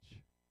touch.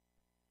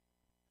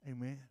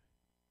 Amen.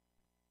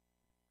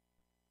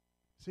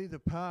 See, the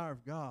power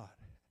of God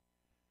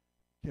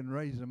can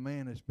raise a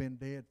man that's been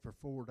dead for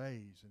 4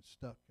 days and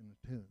stuck in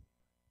the tomb.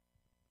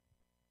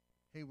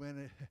 He went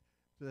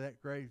to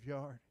that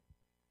graveyard.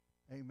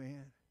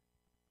 Amen.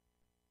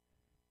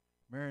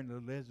 Mary and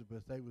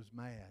Elizabeth, they was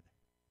mad.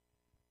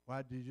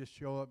 Why did he just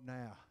show up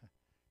now?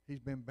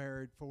 He's been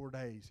buried 4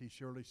 days. He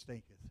surely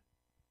stinketh.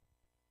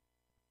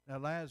 Now,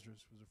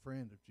 Lazarus was a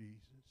friend of Jesus.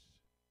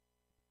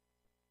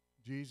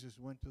 Jesus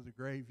went to the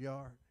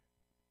graveyard.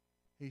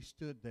 He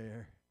stood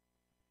there,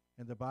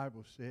 and the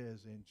Bible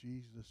says, and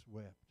Jesus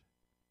wept.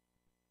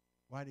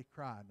 Why did he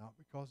cry? Not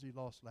because he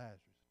lost Lazarus.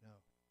 No.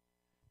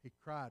 He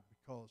cried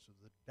because of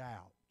the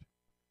doubt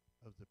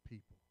of the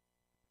people.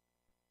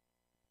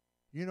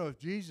 You know, if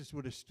Jesus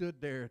would have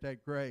stood there at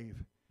that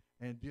grave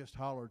and just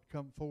hollered,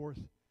 come forth,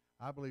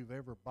 I believe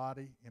every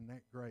body in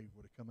that grave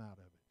would have come out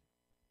of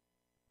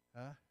it.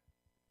 Huh?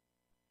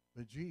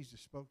 But Jesus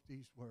spoke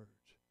these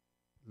words,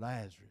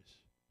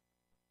 Lazarus,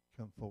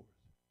 come forth.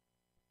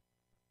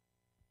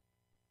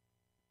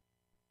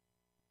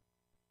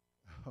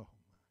 Oh,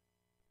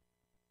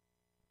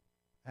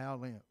 my. Al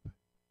Limp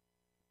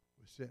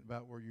was sitting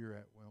about where you're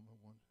at, Wilma,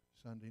 one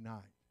Sunday night.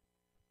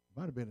 It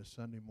might have been a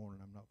Sunday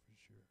morning, I'm not for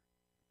sure.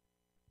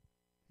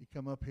 He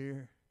come up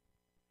here,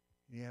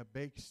 and he had a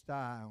big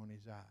sty on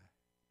his eye.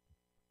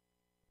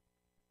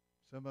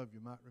 Some of you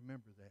might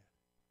remember that.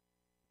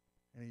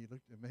 And he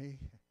looked at me.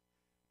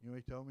 You know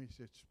what he told me? He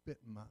said, spit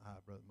in my eye,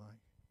 Brother Mike.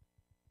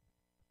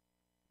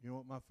 You know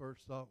what my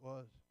first thought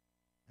was?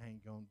 I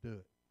ain't going to do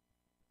it.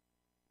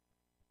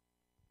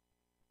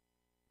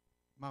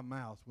 My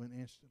mouth went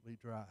instantly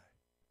dry.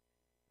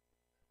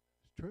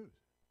 It's truth.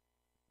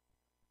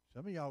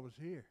 Some of y'all was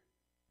here.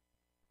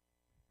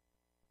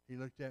 He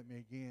looked at me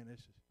again. This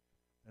is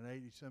an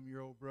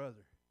 80-some-year-old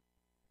brother.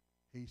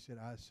 He said,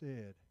 I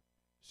said,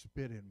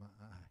 spit in my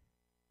eye.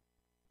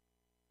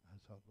 I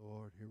thought,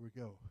 Lord, here we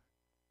go.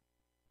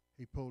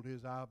 He pulled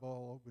his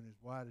eyeball open as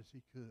wide as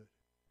he could.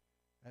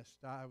 That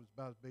sty was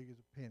about as big as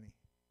a penny.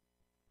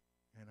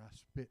 And I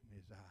spit in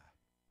his eye.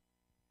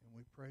 And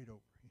we prayed over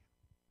him.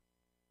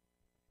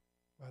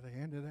 By the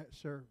end of that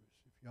service,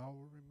 if y'all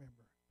will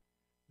remember,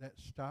 that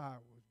sty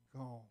was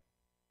gone.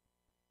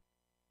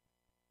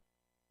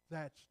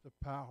 That's the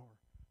power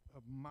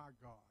of my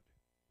God.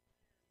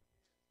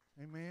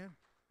 Amen.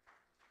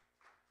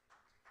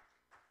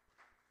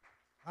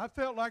 I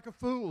felt like a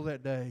fool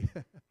that day.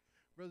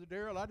 Brother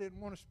Darrell, I didn't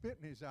want to spit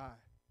in his eye.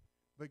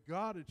 But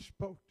God had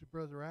spoke to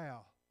Brother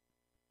Al.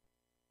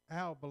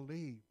 Al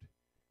believed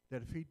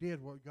that if he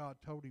did what God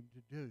told him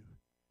to do,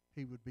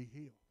 he would be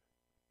healed.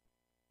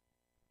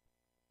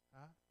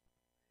 Huh?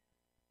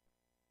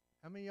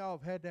 How many of y'all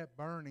have had that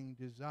burning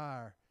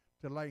desire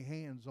to lay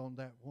hands on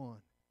that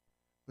one?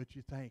 But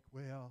you think,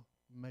 well,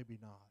 maybe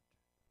not.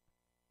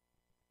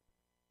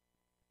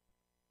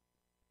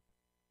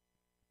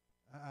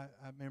 I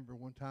remember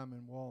one time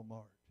in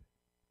Walmart,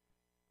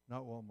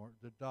 not Walmart,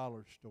 the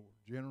dollar store,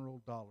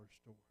 General Dollar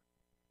Store.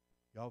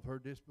 Y'all have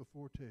heard this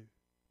before too.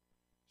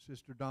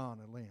 Sister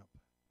Donna Limp.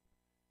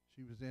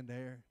 She was in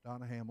there,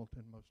 Donna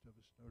Hamilton, most of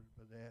us noted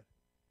by that.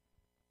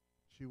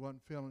 She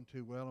wasn't feeling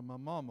too well, and my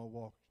mama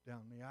walked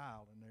down the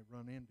aisle, and they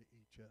run into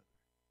each other.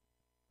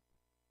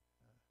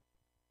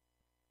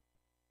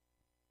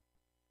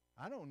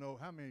 I don't know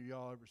how many of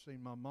y'all ever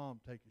seen my mom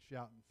take a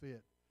shouting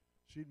fit.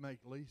 She'd make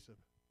Lisa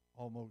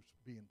almost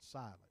being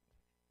silent.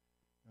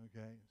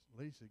 Okay?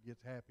 Lisa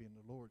gets happy in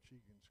the Lord, she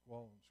can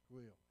squall and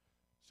squeal.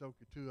 So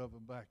could two of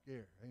them back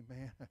there.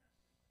 Amen.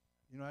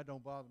 You know, that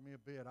don't bother me a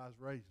bit. I was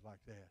raised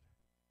like that.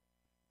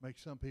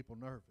 Makes some people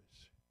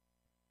nervous.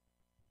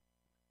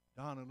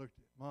 Donna looked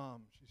at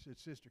Mom. She said,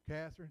 Sister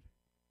Catherine,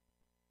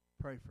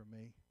 pray for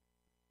me.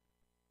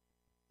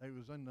 They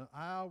was in the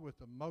aisle with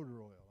the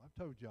motor oil. I've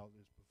told y'all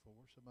this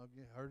before. Some of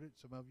you heard it,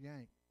 some of you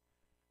ain't.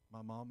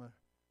 My mama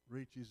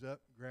reaches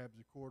up, grabs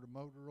a quart of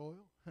motor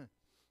oil,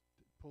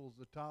 pulls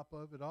the top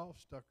of it off,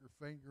 stuck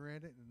her finger in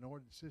it, and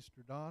anointed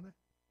Sister Donna.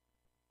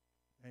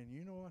 And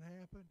you know what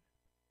happened?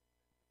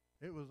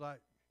 It was like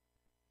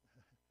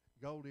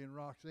Goldie and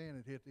Roxanne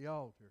had hit the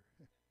altar.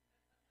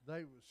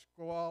 They was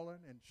squalling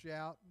and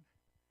shouting,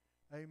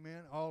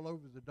 amen, all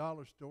over the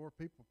dollar store.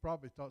 People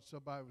probably thought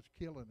somebody was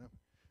killing them,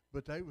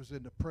 but they was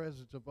in the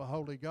presence of a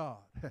holy God.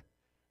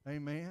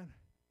 Amen.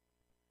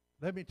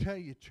 Let me tell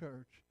you,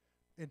 church,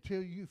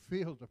 until you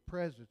feel the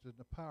presence and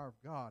the power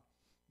of God,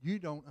 you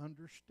don't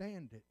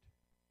understand it.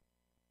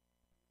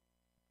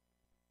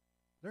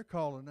 They're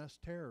calling us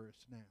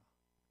terrorists now,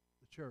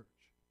 the church.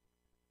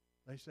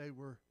 They say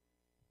we're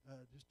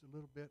just a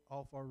little bit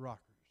off our rockers.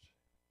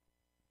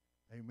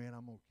 Amen.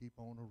 I'm going to keep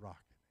on a-rocking.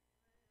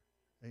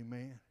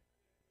 Amen.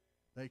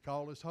 They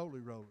call us holy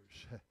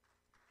rollers.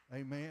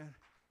 Amen.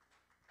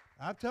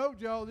 I've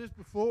told y'all this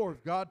before.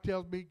 If God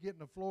tells me get in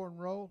the floor and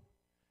roll,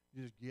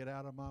 just get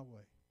out of my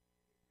way.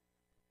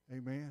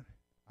 Amen.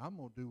 I'm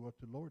going to do what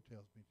the Lord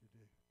tells me to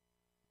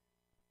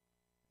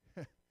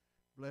do.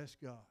 Bless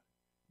God.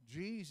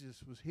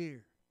 Jesus was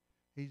here.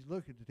 He's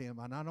looking at them.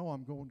 And I know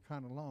I'm going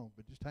kind of long,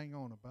 but just hang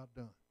on, about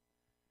done.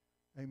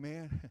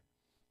 Amen.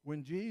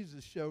 When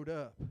Jesus showed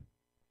up,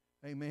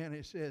 amen,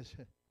 it says,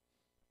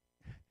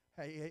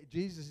 hey,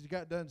 Jesus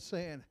got done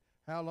saying,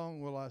 how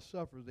long will I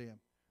suffer them?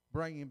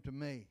 Bring him to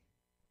me.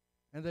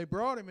 And they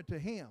brought him to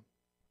him.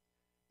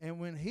 And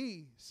when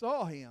he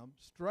saw him,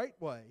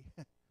 straightway,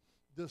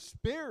 the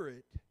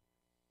Spirit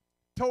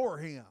tore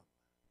him.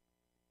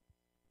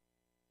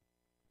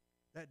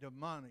 That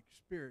demonic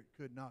spirit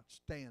could not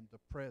stand the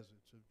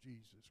presence of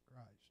Jesus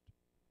Christ.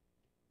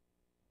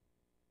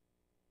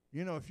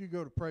 You know, if you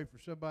go to pray for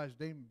somebody's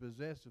demon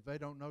possessed, if they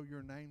don't know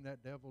your name,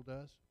 that devil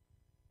does.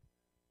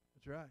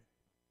 That's right.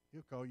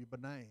 He'll call you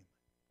by name.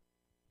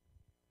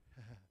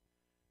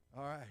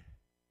 All right.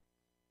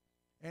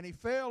 And he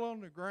fell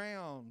on the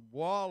ground,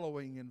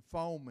 wallowing and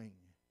foaming.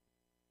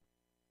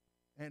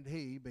 And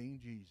he, being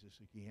Jesus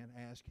again,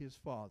 asked his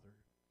father,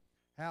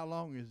 how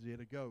long is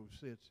it ago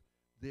since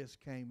this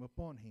came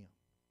upon him?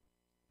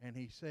 And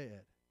he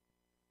said,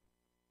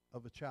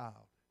 of a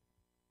child.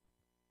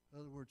 In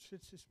other words,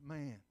 since this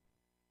man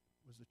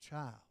was a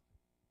child,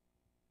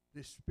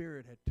 this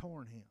spirit had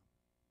torn him,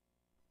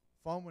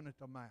 foaming at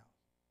the mouth,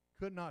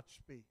 could not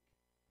speak,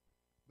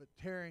 but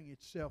tearing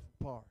itself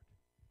apart.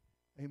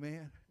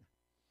 Amen.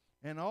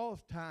 And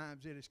oft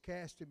times it has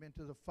cast him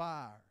into the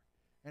fire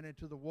and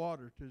into the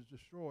water to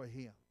destroy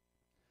him.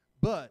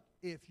 But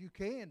if you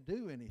can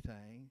do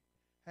anything,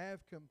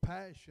 have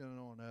compassion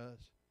on us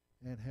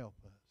and help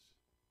us.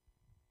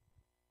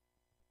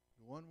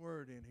 The one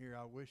word in here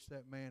I wish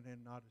that man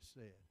had not have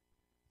said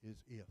is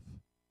if.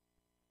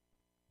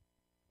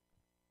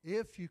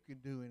 If you can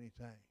do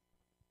anything.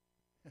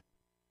 Well,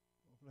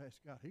 bless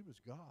God. He was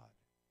God.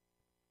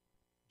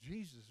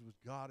 Jesus was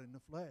God in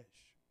the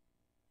flesh.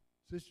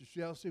 Sister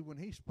Chelsea, when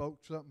he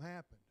spoke, something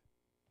happened.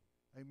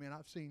 Amen.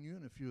 I've seen you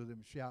in a few of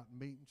them shouting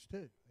meetings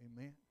too.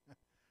 Amen.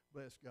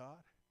 Bless God.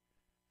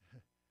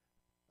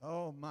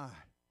 Oh, my.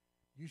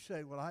 You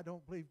say, well, I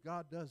don't believe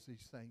God does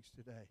these things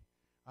today.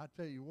 I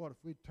tell you what, if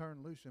we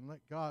turn loose and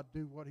let God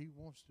do what he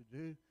wants to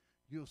do,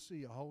 you'll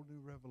see a whole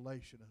new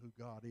revelation of who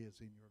God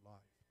is in your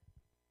life.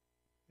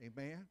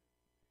 Amen?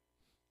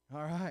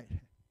 All right.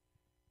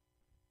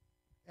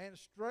 And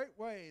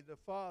straightway the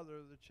father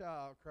of the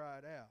child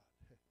cried out.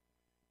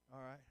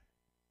 All right.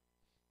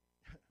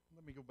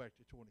 Let me go back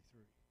to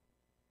 23.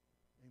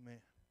 Amen.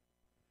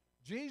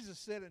 Jesus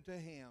said unto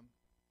him,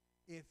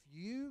 if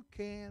you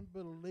can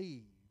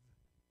believe,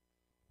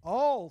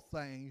 all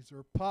things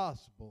are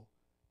possible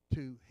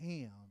to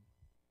him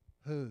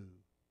who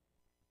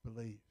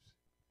believes.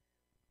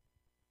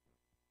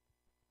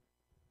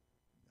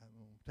 I'm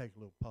going to take a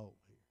little poll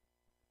here.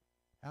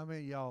 How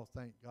many of y'all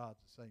think God's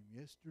the same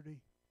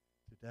yesterday,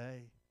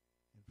 today,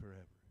 and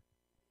forever?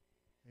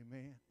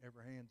 Amen.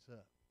 Every hand's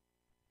up.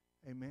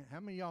 Amen. How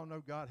many of y'all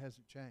know God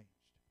hasn't changed?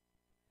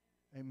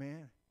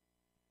 Amen.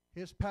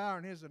 His power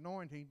and his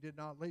anointing did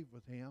not leave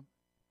with him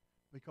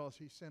because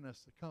he sent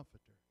us the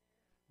Comforter,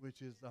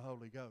 which is the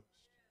Holy Ghost.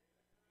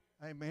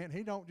 Amen.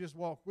 He don't just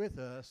walk with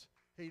us.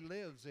 He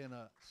lives in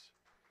us.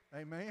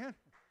 Amen.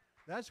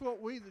 That's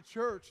what we, the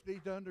church,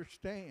 need to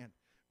understand.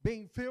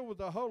 Being filled with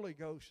the Holy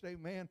Ghost,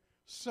 amen,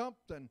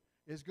 something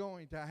is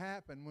going to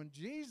happen. When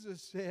Jesus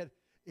said,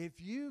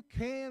 if you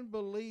can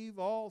believe,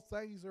 all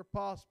things are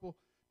possible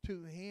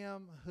to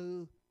him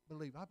who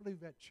believes. I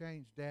believe that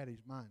changed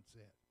Daddy's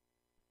mindset.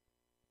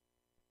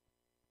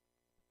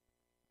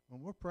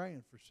 When we're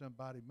praying for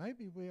somebody,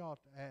 maybe we ought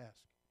to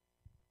ask,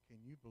 can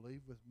you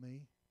believe with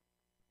me?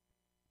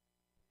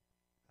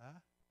 Huh?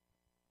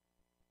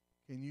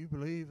 Can you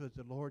believe that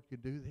the Lord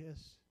could do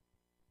this?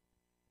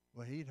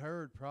 Well, he'd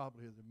heard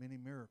probably of the many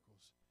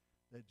miracles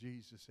that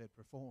Jesus had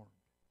performed.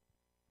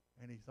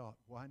 And he thought,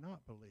 why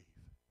not believe?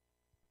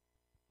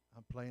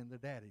 I'm playing the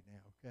daddy now,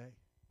 okay?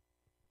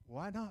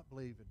 Why not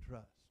believe and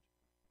trust?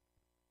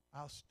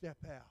 I'll step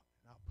out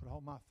and I'll put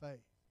all my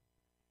faith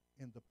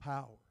in the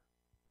power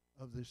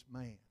of this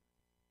man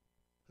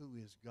who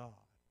is God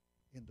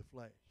in the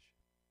flesh.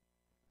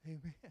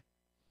 Amen.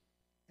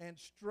 And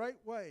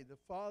straightway the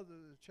father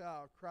of the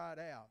child cried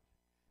out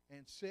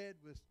and said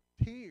with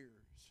tears,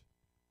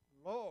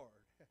 Lord,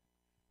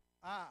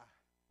 I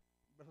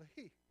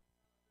believe.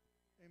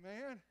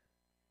 Amen.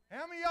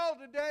 How many of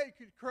y'all today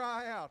could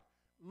cry out,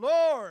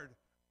 Lord,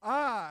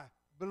 I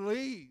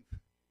believe?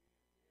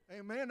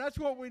 Amen. That's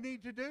what we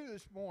need to do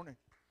this morning.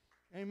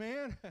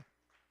 Amen.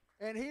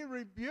 And he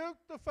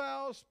rebuked the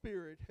foul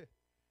spirit.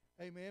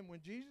 Amen.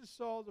 When Jesus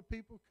saw the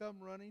people come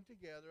running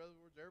together, in other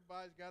words,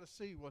 everybody's got to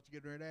see what's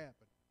getting ready to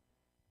happen.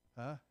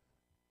 Huh?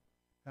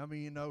 How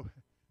many of you know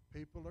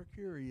people are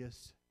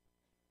curious?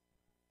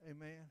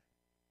 Amen.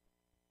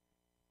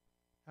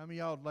 How many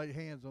of y'all would lay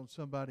hands on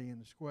somebody in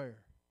the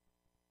square?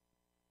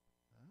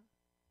 Huh?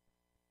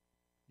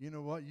 You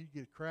know what? You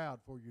get a crowd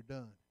before you're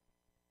done.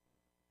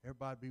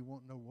 Everybody be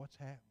wanting to know what's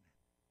happening.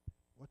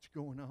 What's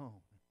going on?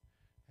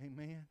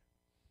 Amen.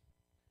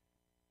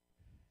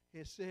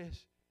 It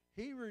says,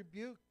 he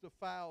rebuked the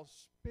foul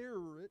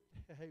spirit,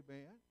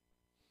 amen,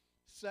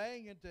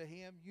 saying unto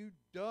him, you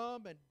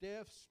dumb and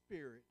deaf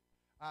spirit,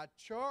 I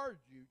charge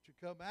you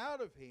to come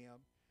out of him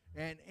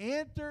and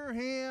enter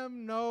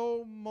him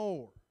no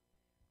more.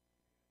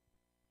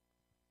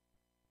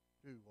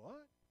 Do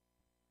what?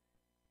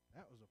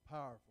 That was a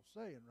powerful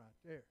saying right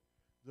there.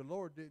 The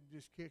Lord didn't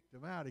just kick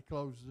them out, he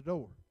closed the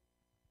door.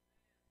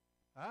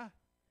 Huh?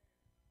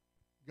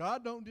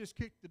 God don't just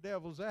kick the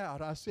devils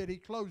out. I said he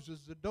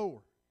closes the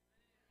door.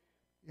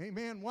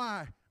 Amen.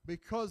 Why?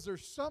 Because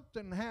there's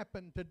something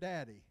happened to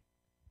Daddy.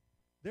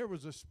 There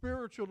was a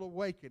spiritual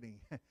awakening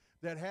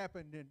that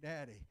happened in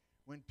Daddy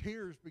when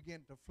tears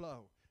began to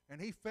flow.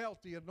 And he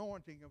felt the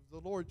anointing of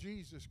the Lord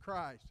Jesus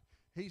Christ.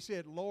 He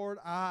said, Lord,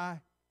 I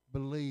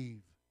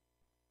believe.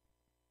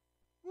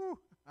 Woo.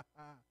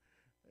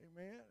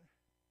 Amen.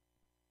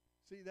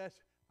 See,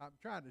 I'm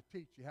trying to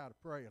teach you how to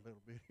pray a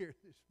little bit here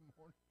this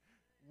morning.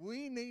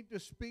 We need to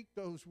speak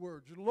those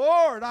words.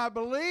 Lord, I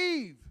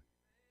believe.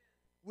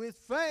 With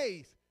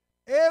faith,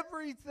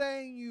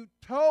 everything you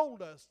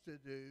told us to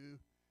do,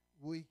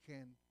 we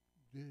can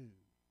do.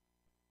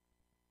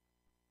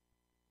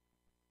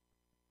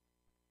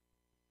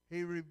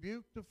 He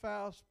rebuked the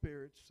foul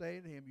spirit,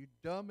 saying to him, you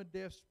dumb and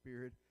deaf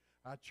spirit,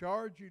 I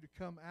charge you to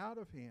come out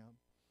of him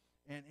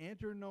and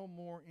enter no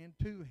more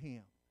into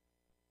him.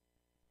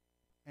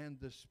 And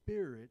the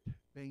spirit,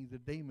 being the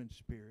demon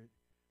spirit,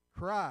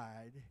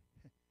 cried.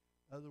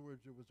 In other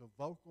words, there was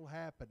a vocal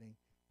happening.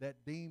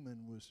 That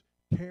demon was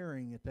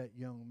tearing at that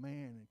young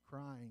man and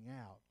crying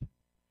out.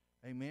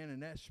 Amen.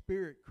 And that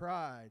spirit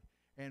cried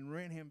and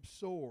rent him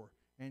sore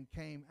and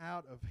came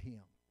out of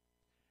him.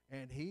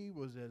 And he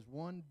was as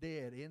one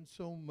dead,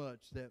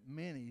 insomuch that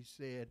many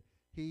said,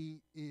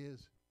 he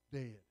is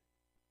dead.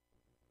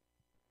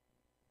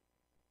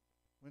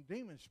 When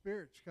demon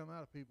spirits come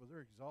out of people,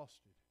 they're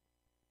exhausted.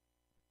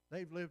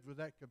 They've lived with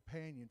that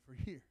companion for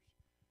years.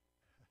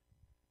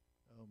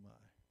 Oh, my.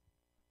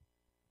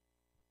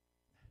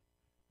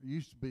 There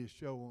used to be a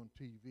show on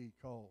TV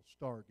called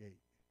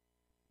Stargate.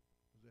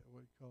 Is that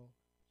what it's called?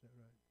 Is that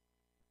right?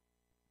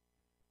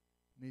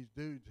 And these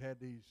dudes had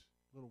these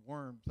little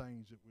worm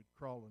things that would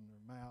crawl in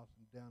their mouth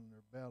and down in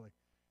their belly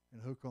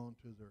and hook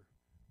onto their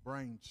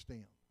brain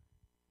stem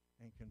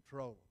and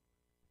control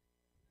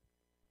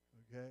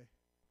them. Okay?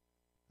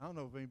 I don't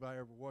know if anybody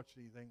ever watched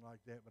anything like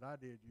that, but I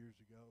did years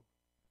ago.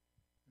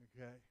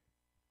 Okay?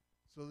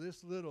 So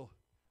this little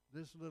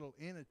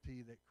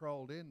entity that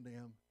crawled in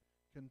them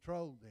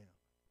controlled them.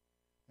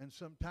 And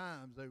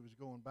sometimes they was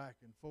going back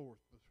and forth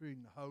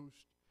between the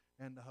host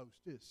and the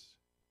hostess.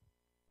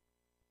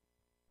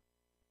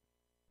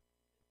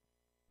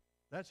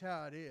 That's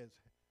how it is.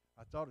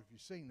 I thought if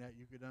you've seen that,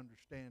 you could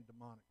understand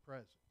demonic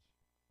presence.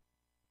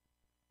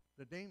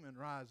 The demon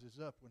rises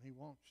up when he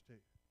wants to.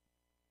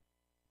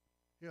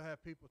 He'll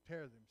have people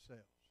tear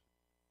themselves.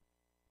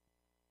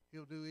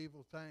 He'll do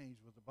evil things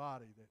with the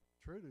body that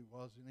truly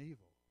wasn't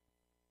evil.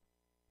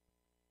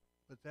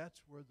 But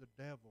that's where the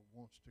devil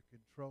wants to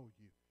control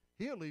you.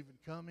 He'll even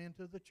come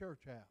into the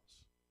church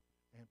house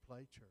and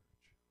play church.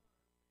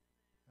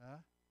 Huh?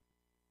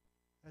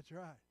 That's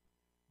right.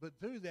 But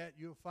through that,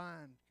 you'll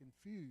find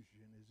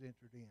confusion is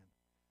entered in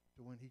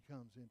to when he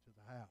comes into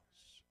the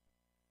house.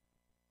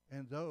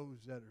 And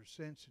those that are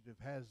sensitive,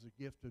 has the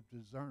gift of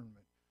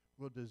discernment,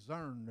 will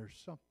discern there's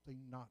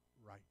something not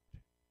right.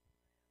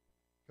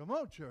 Come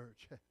on,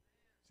 church.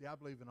 See, I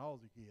believe in all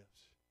the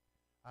gifts.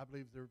 I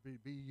believe they're to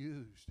be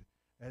used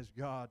as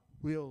God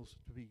wills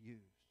to be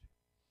used.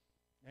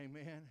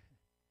 Amen.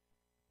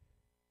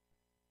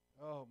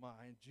 Oh, my.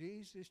 And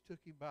Jesus took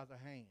him by the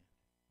hand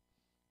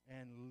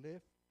and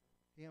lifted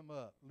him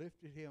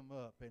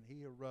up, and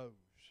he arose.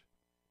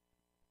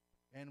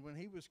 And when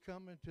he was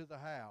coming to the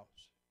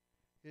house,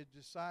 his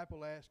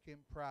disciple asked him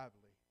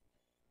privately,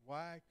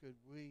 why could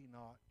we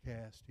not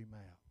cast him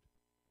out?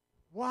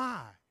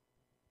 Why?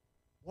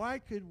 Why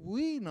could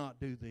we not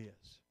do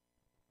this?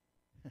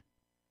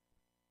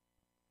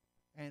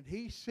 And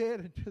he said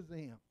unto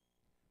them,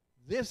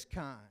 this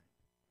kind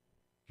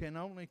can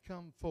only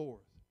come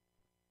forth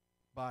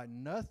by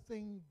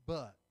nothing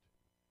but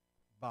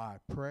by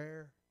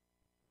prayer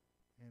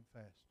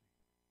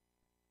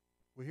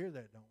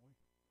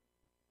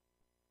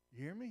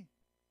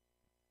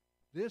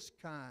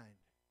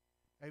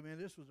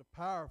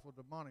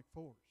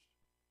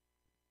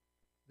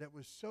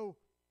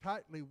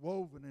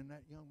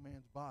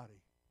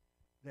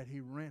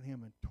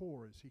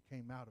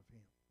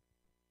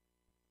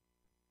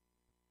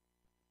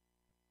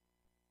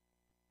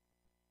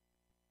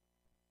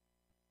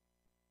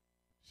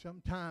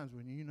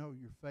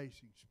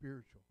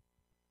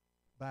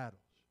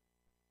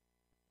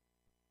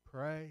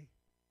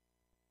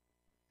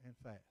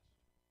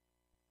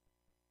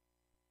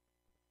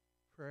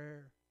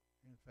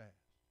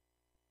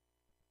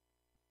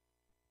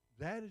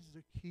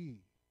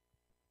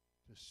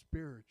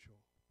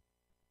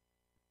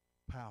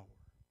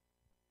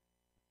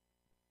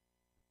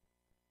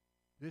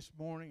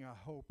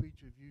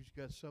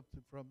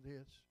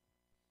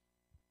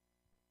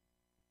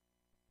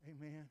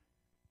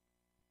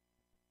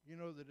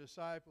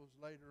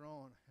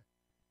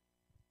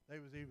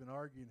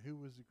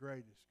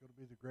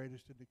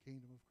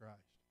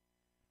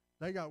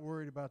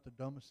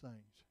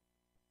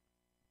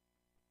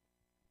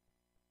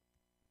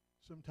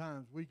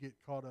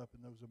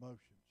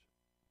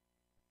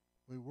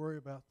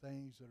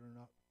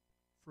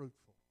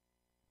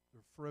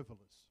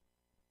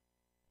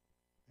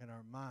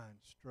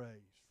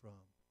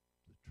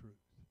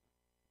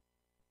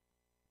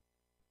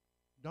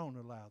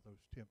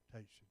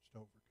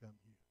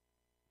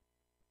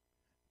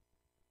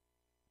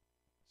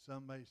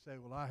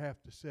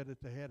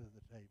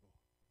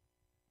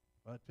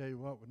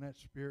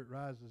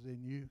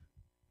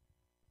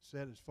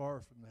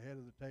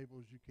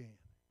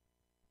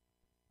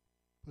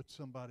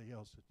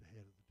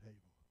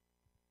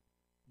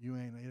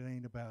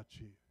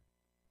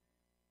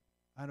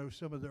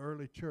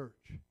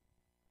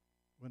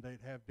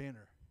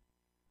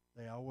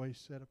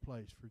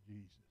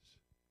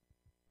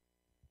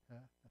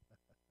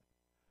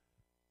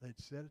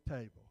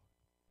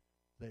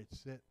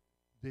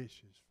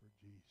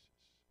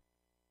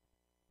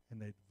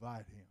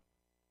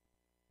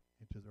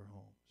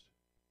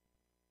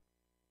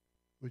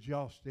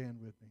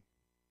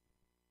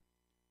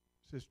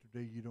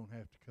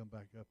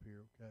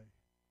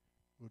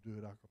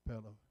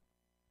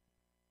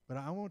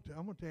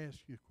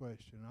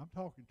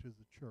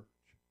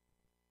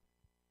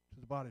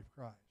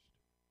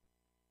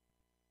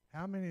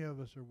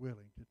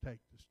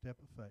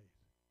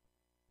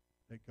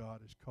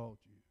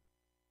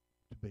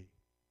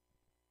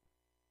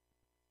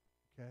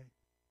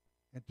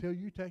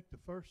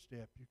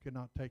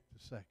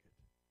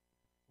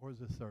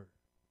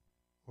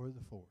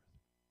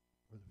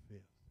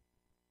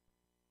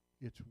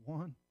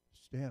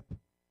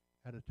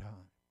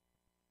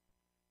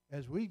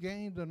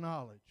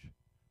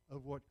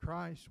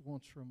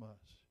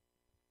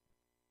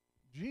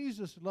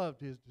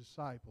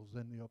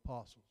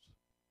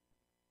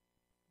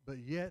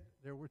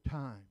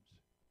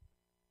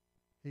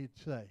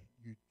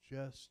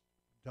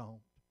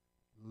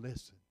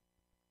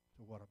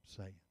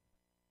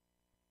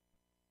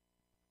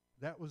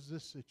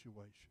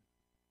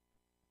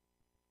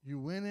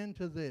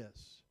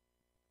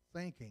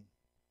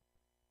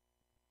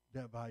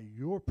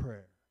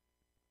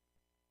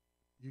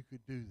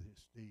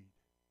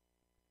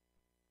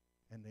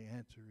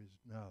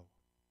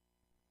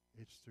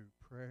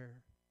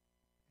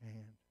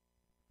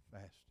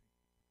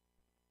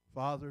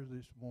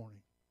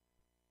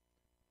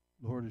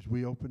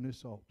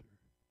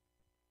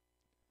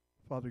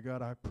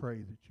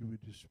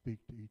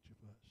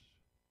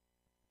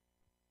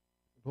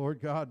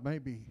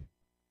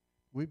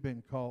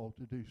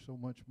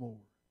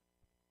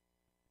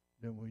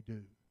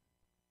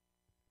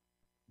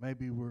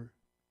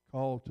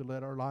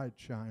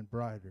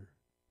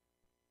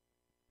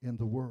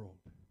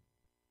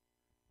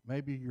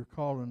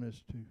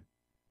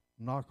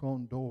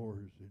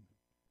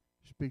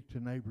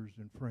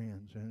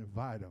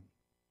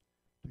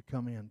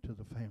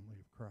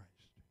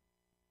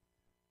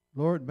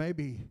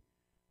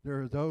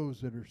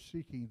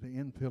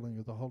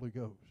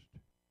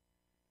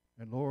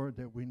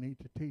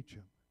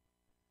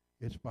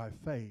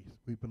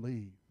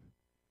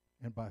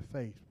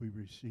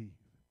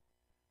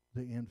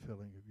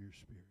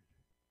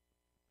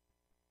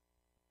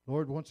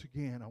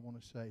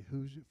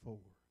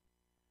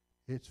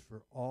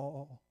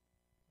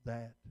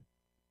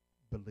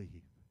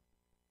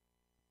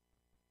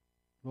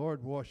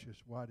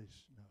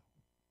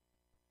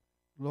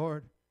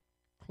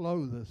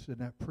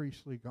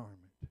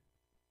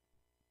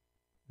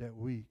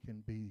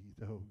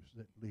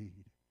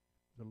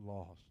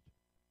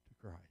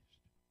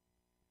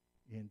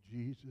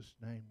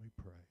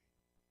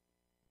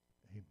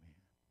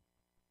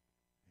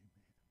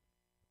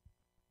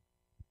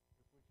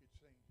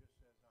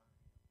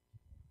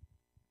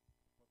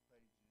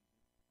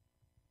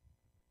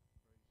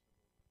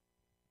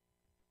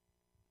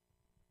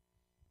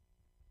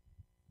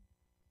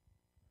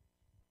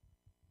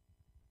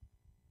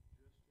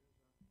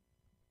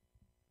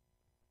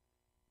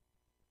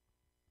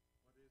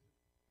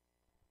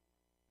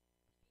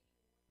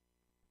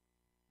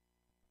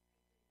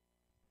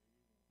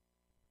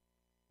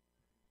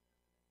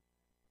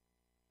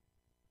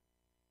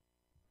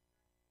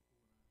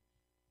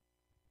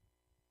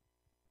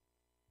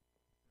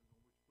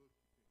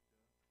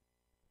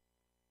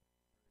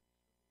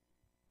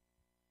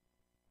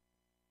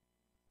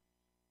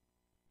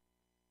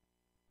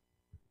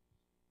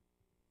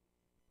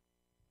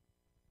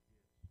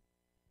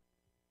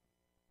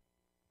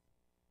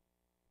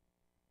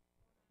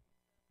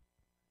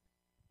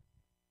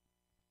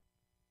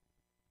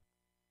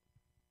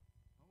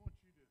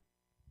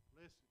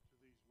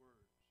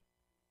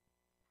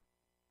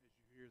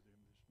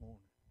morning.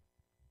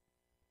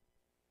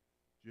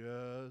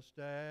 Just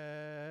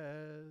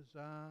as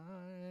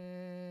I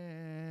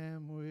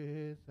am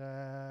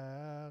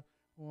without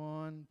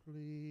one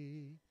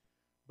plea,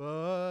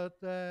 but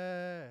that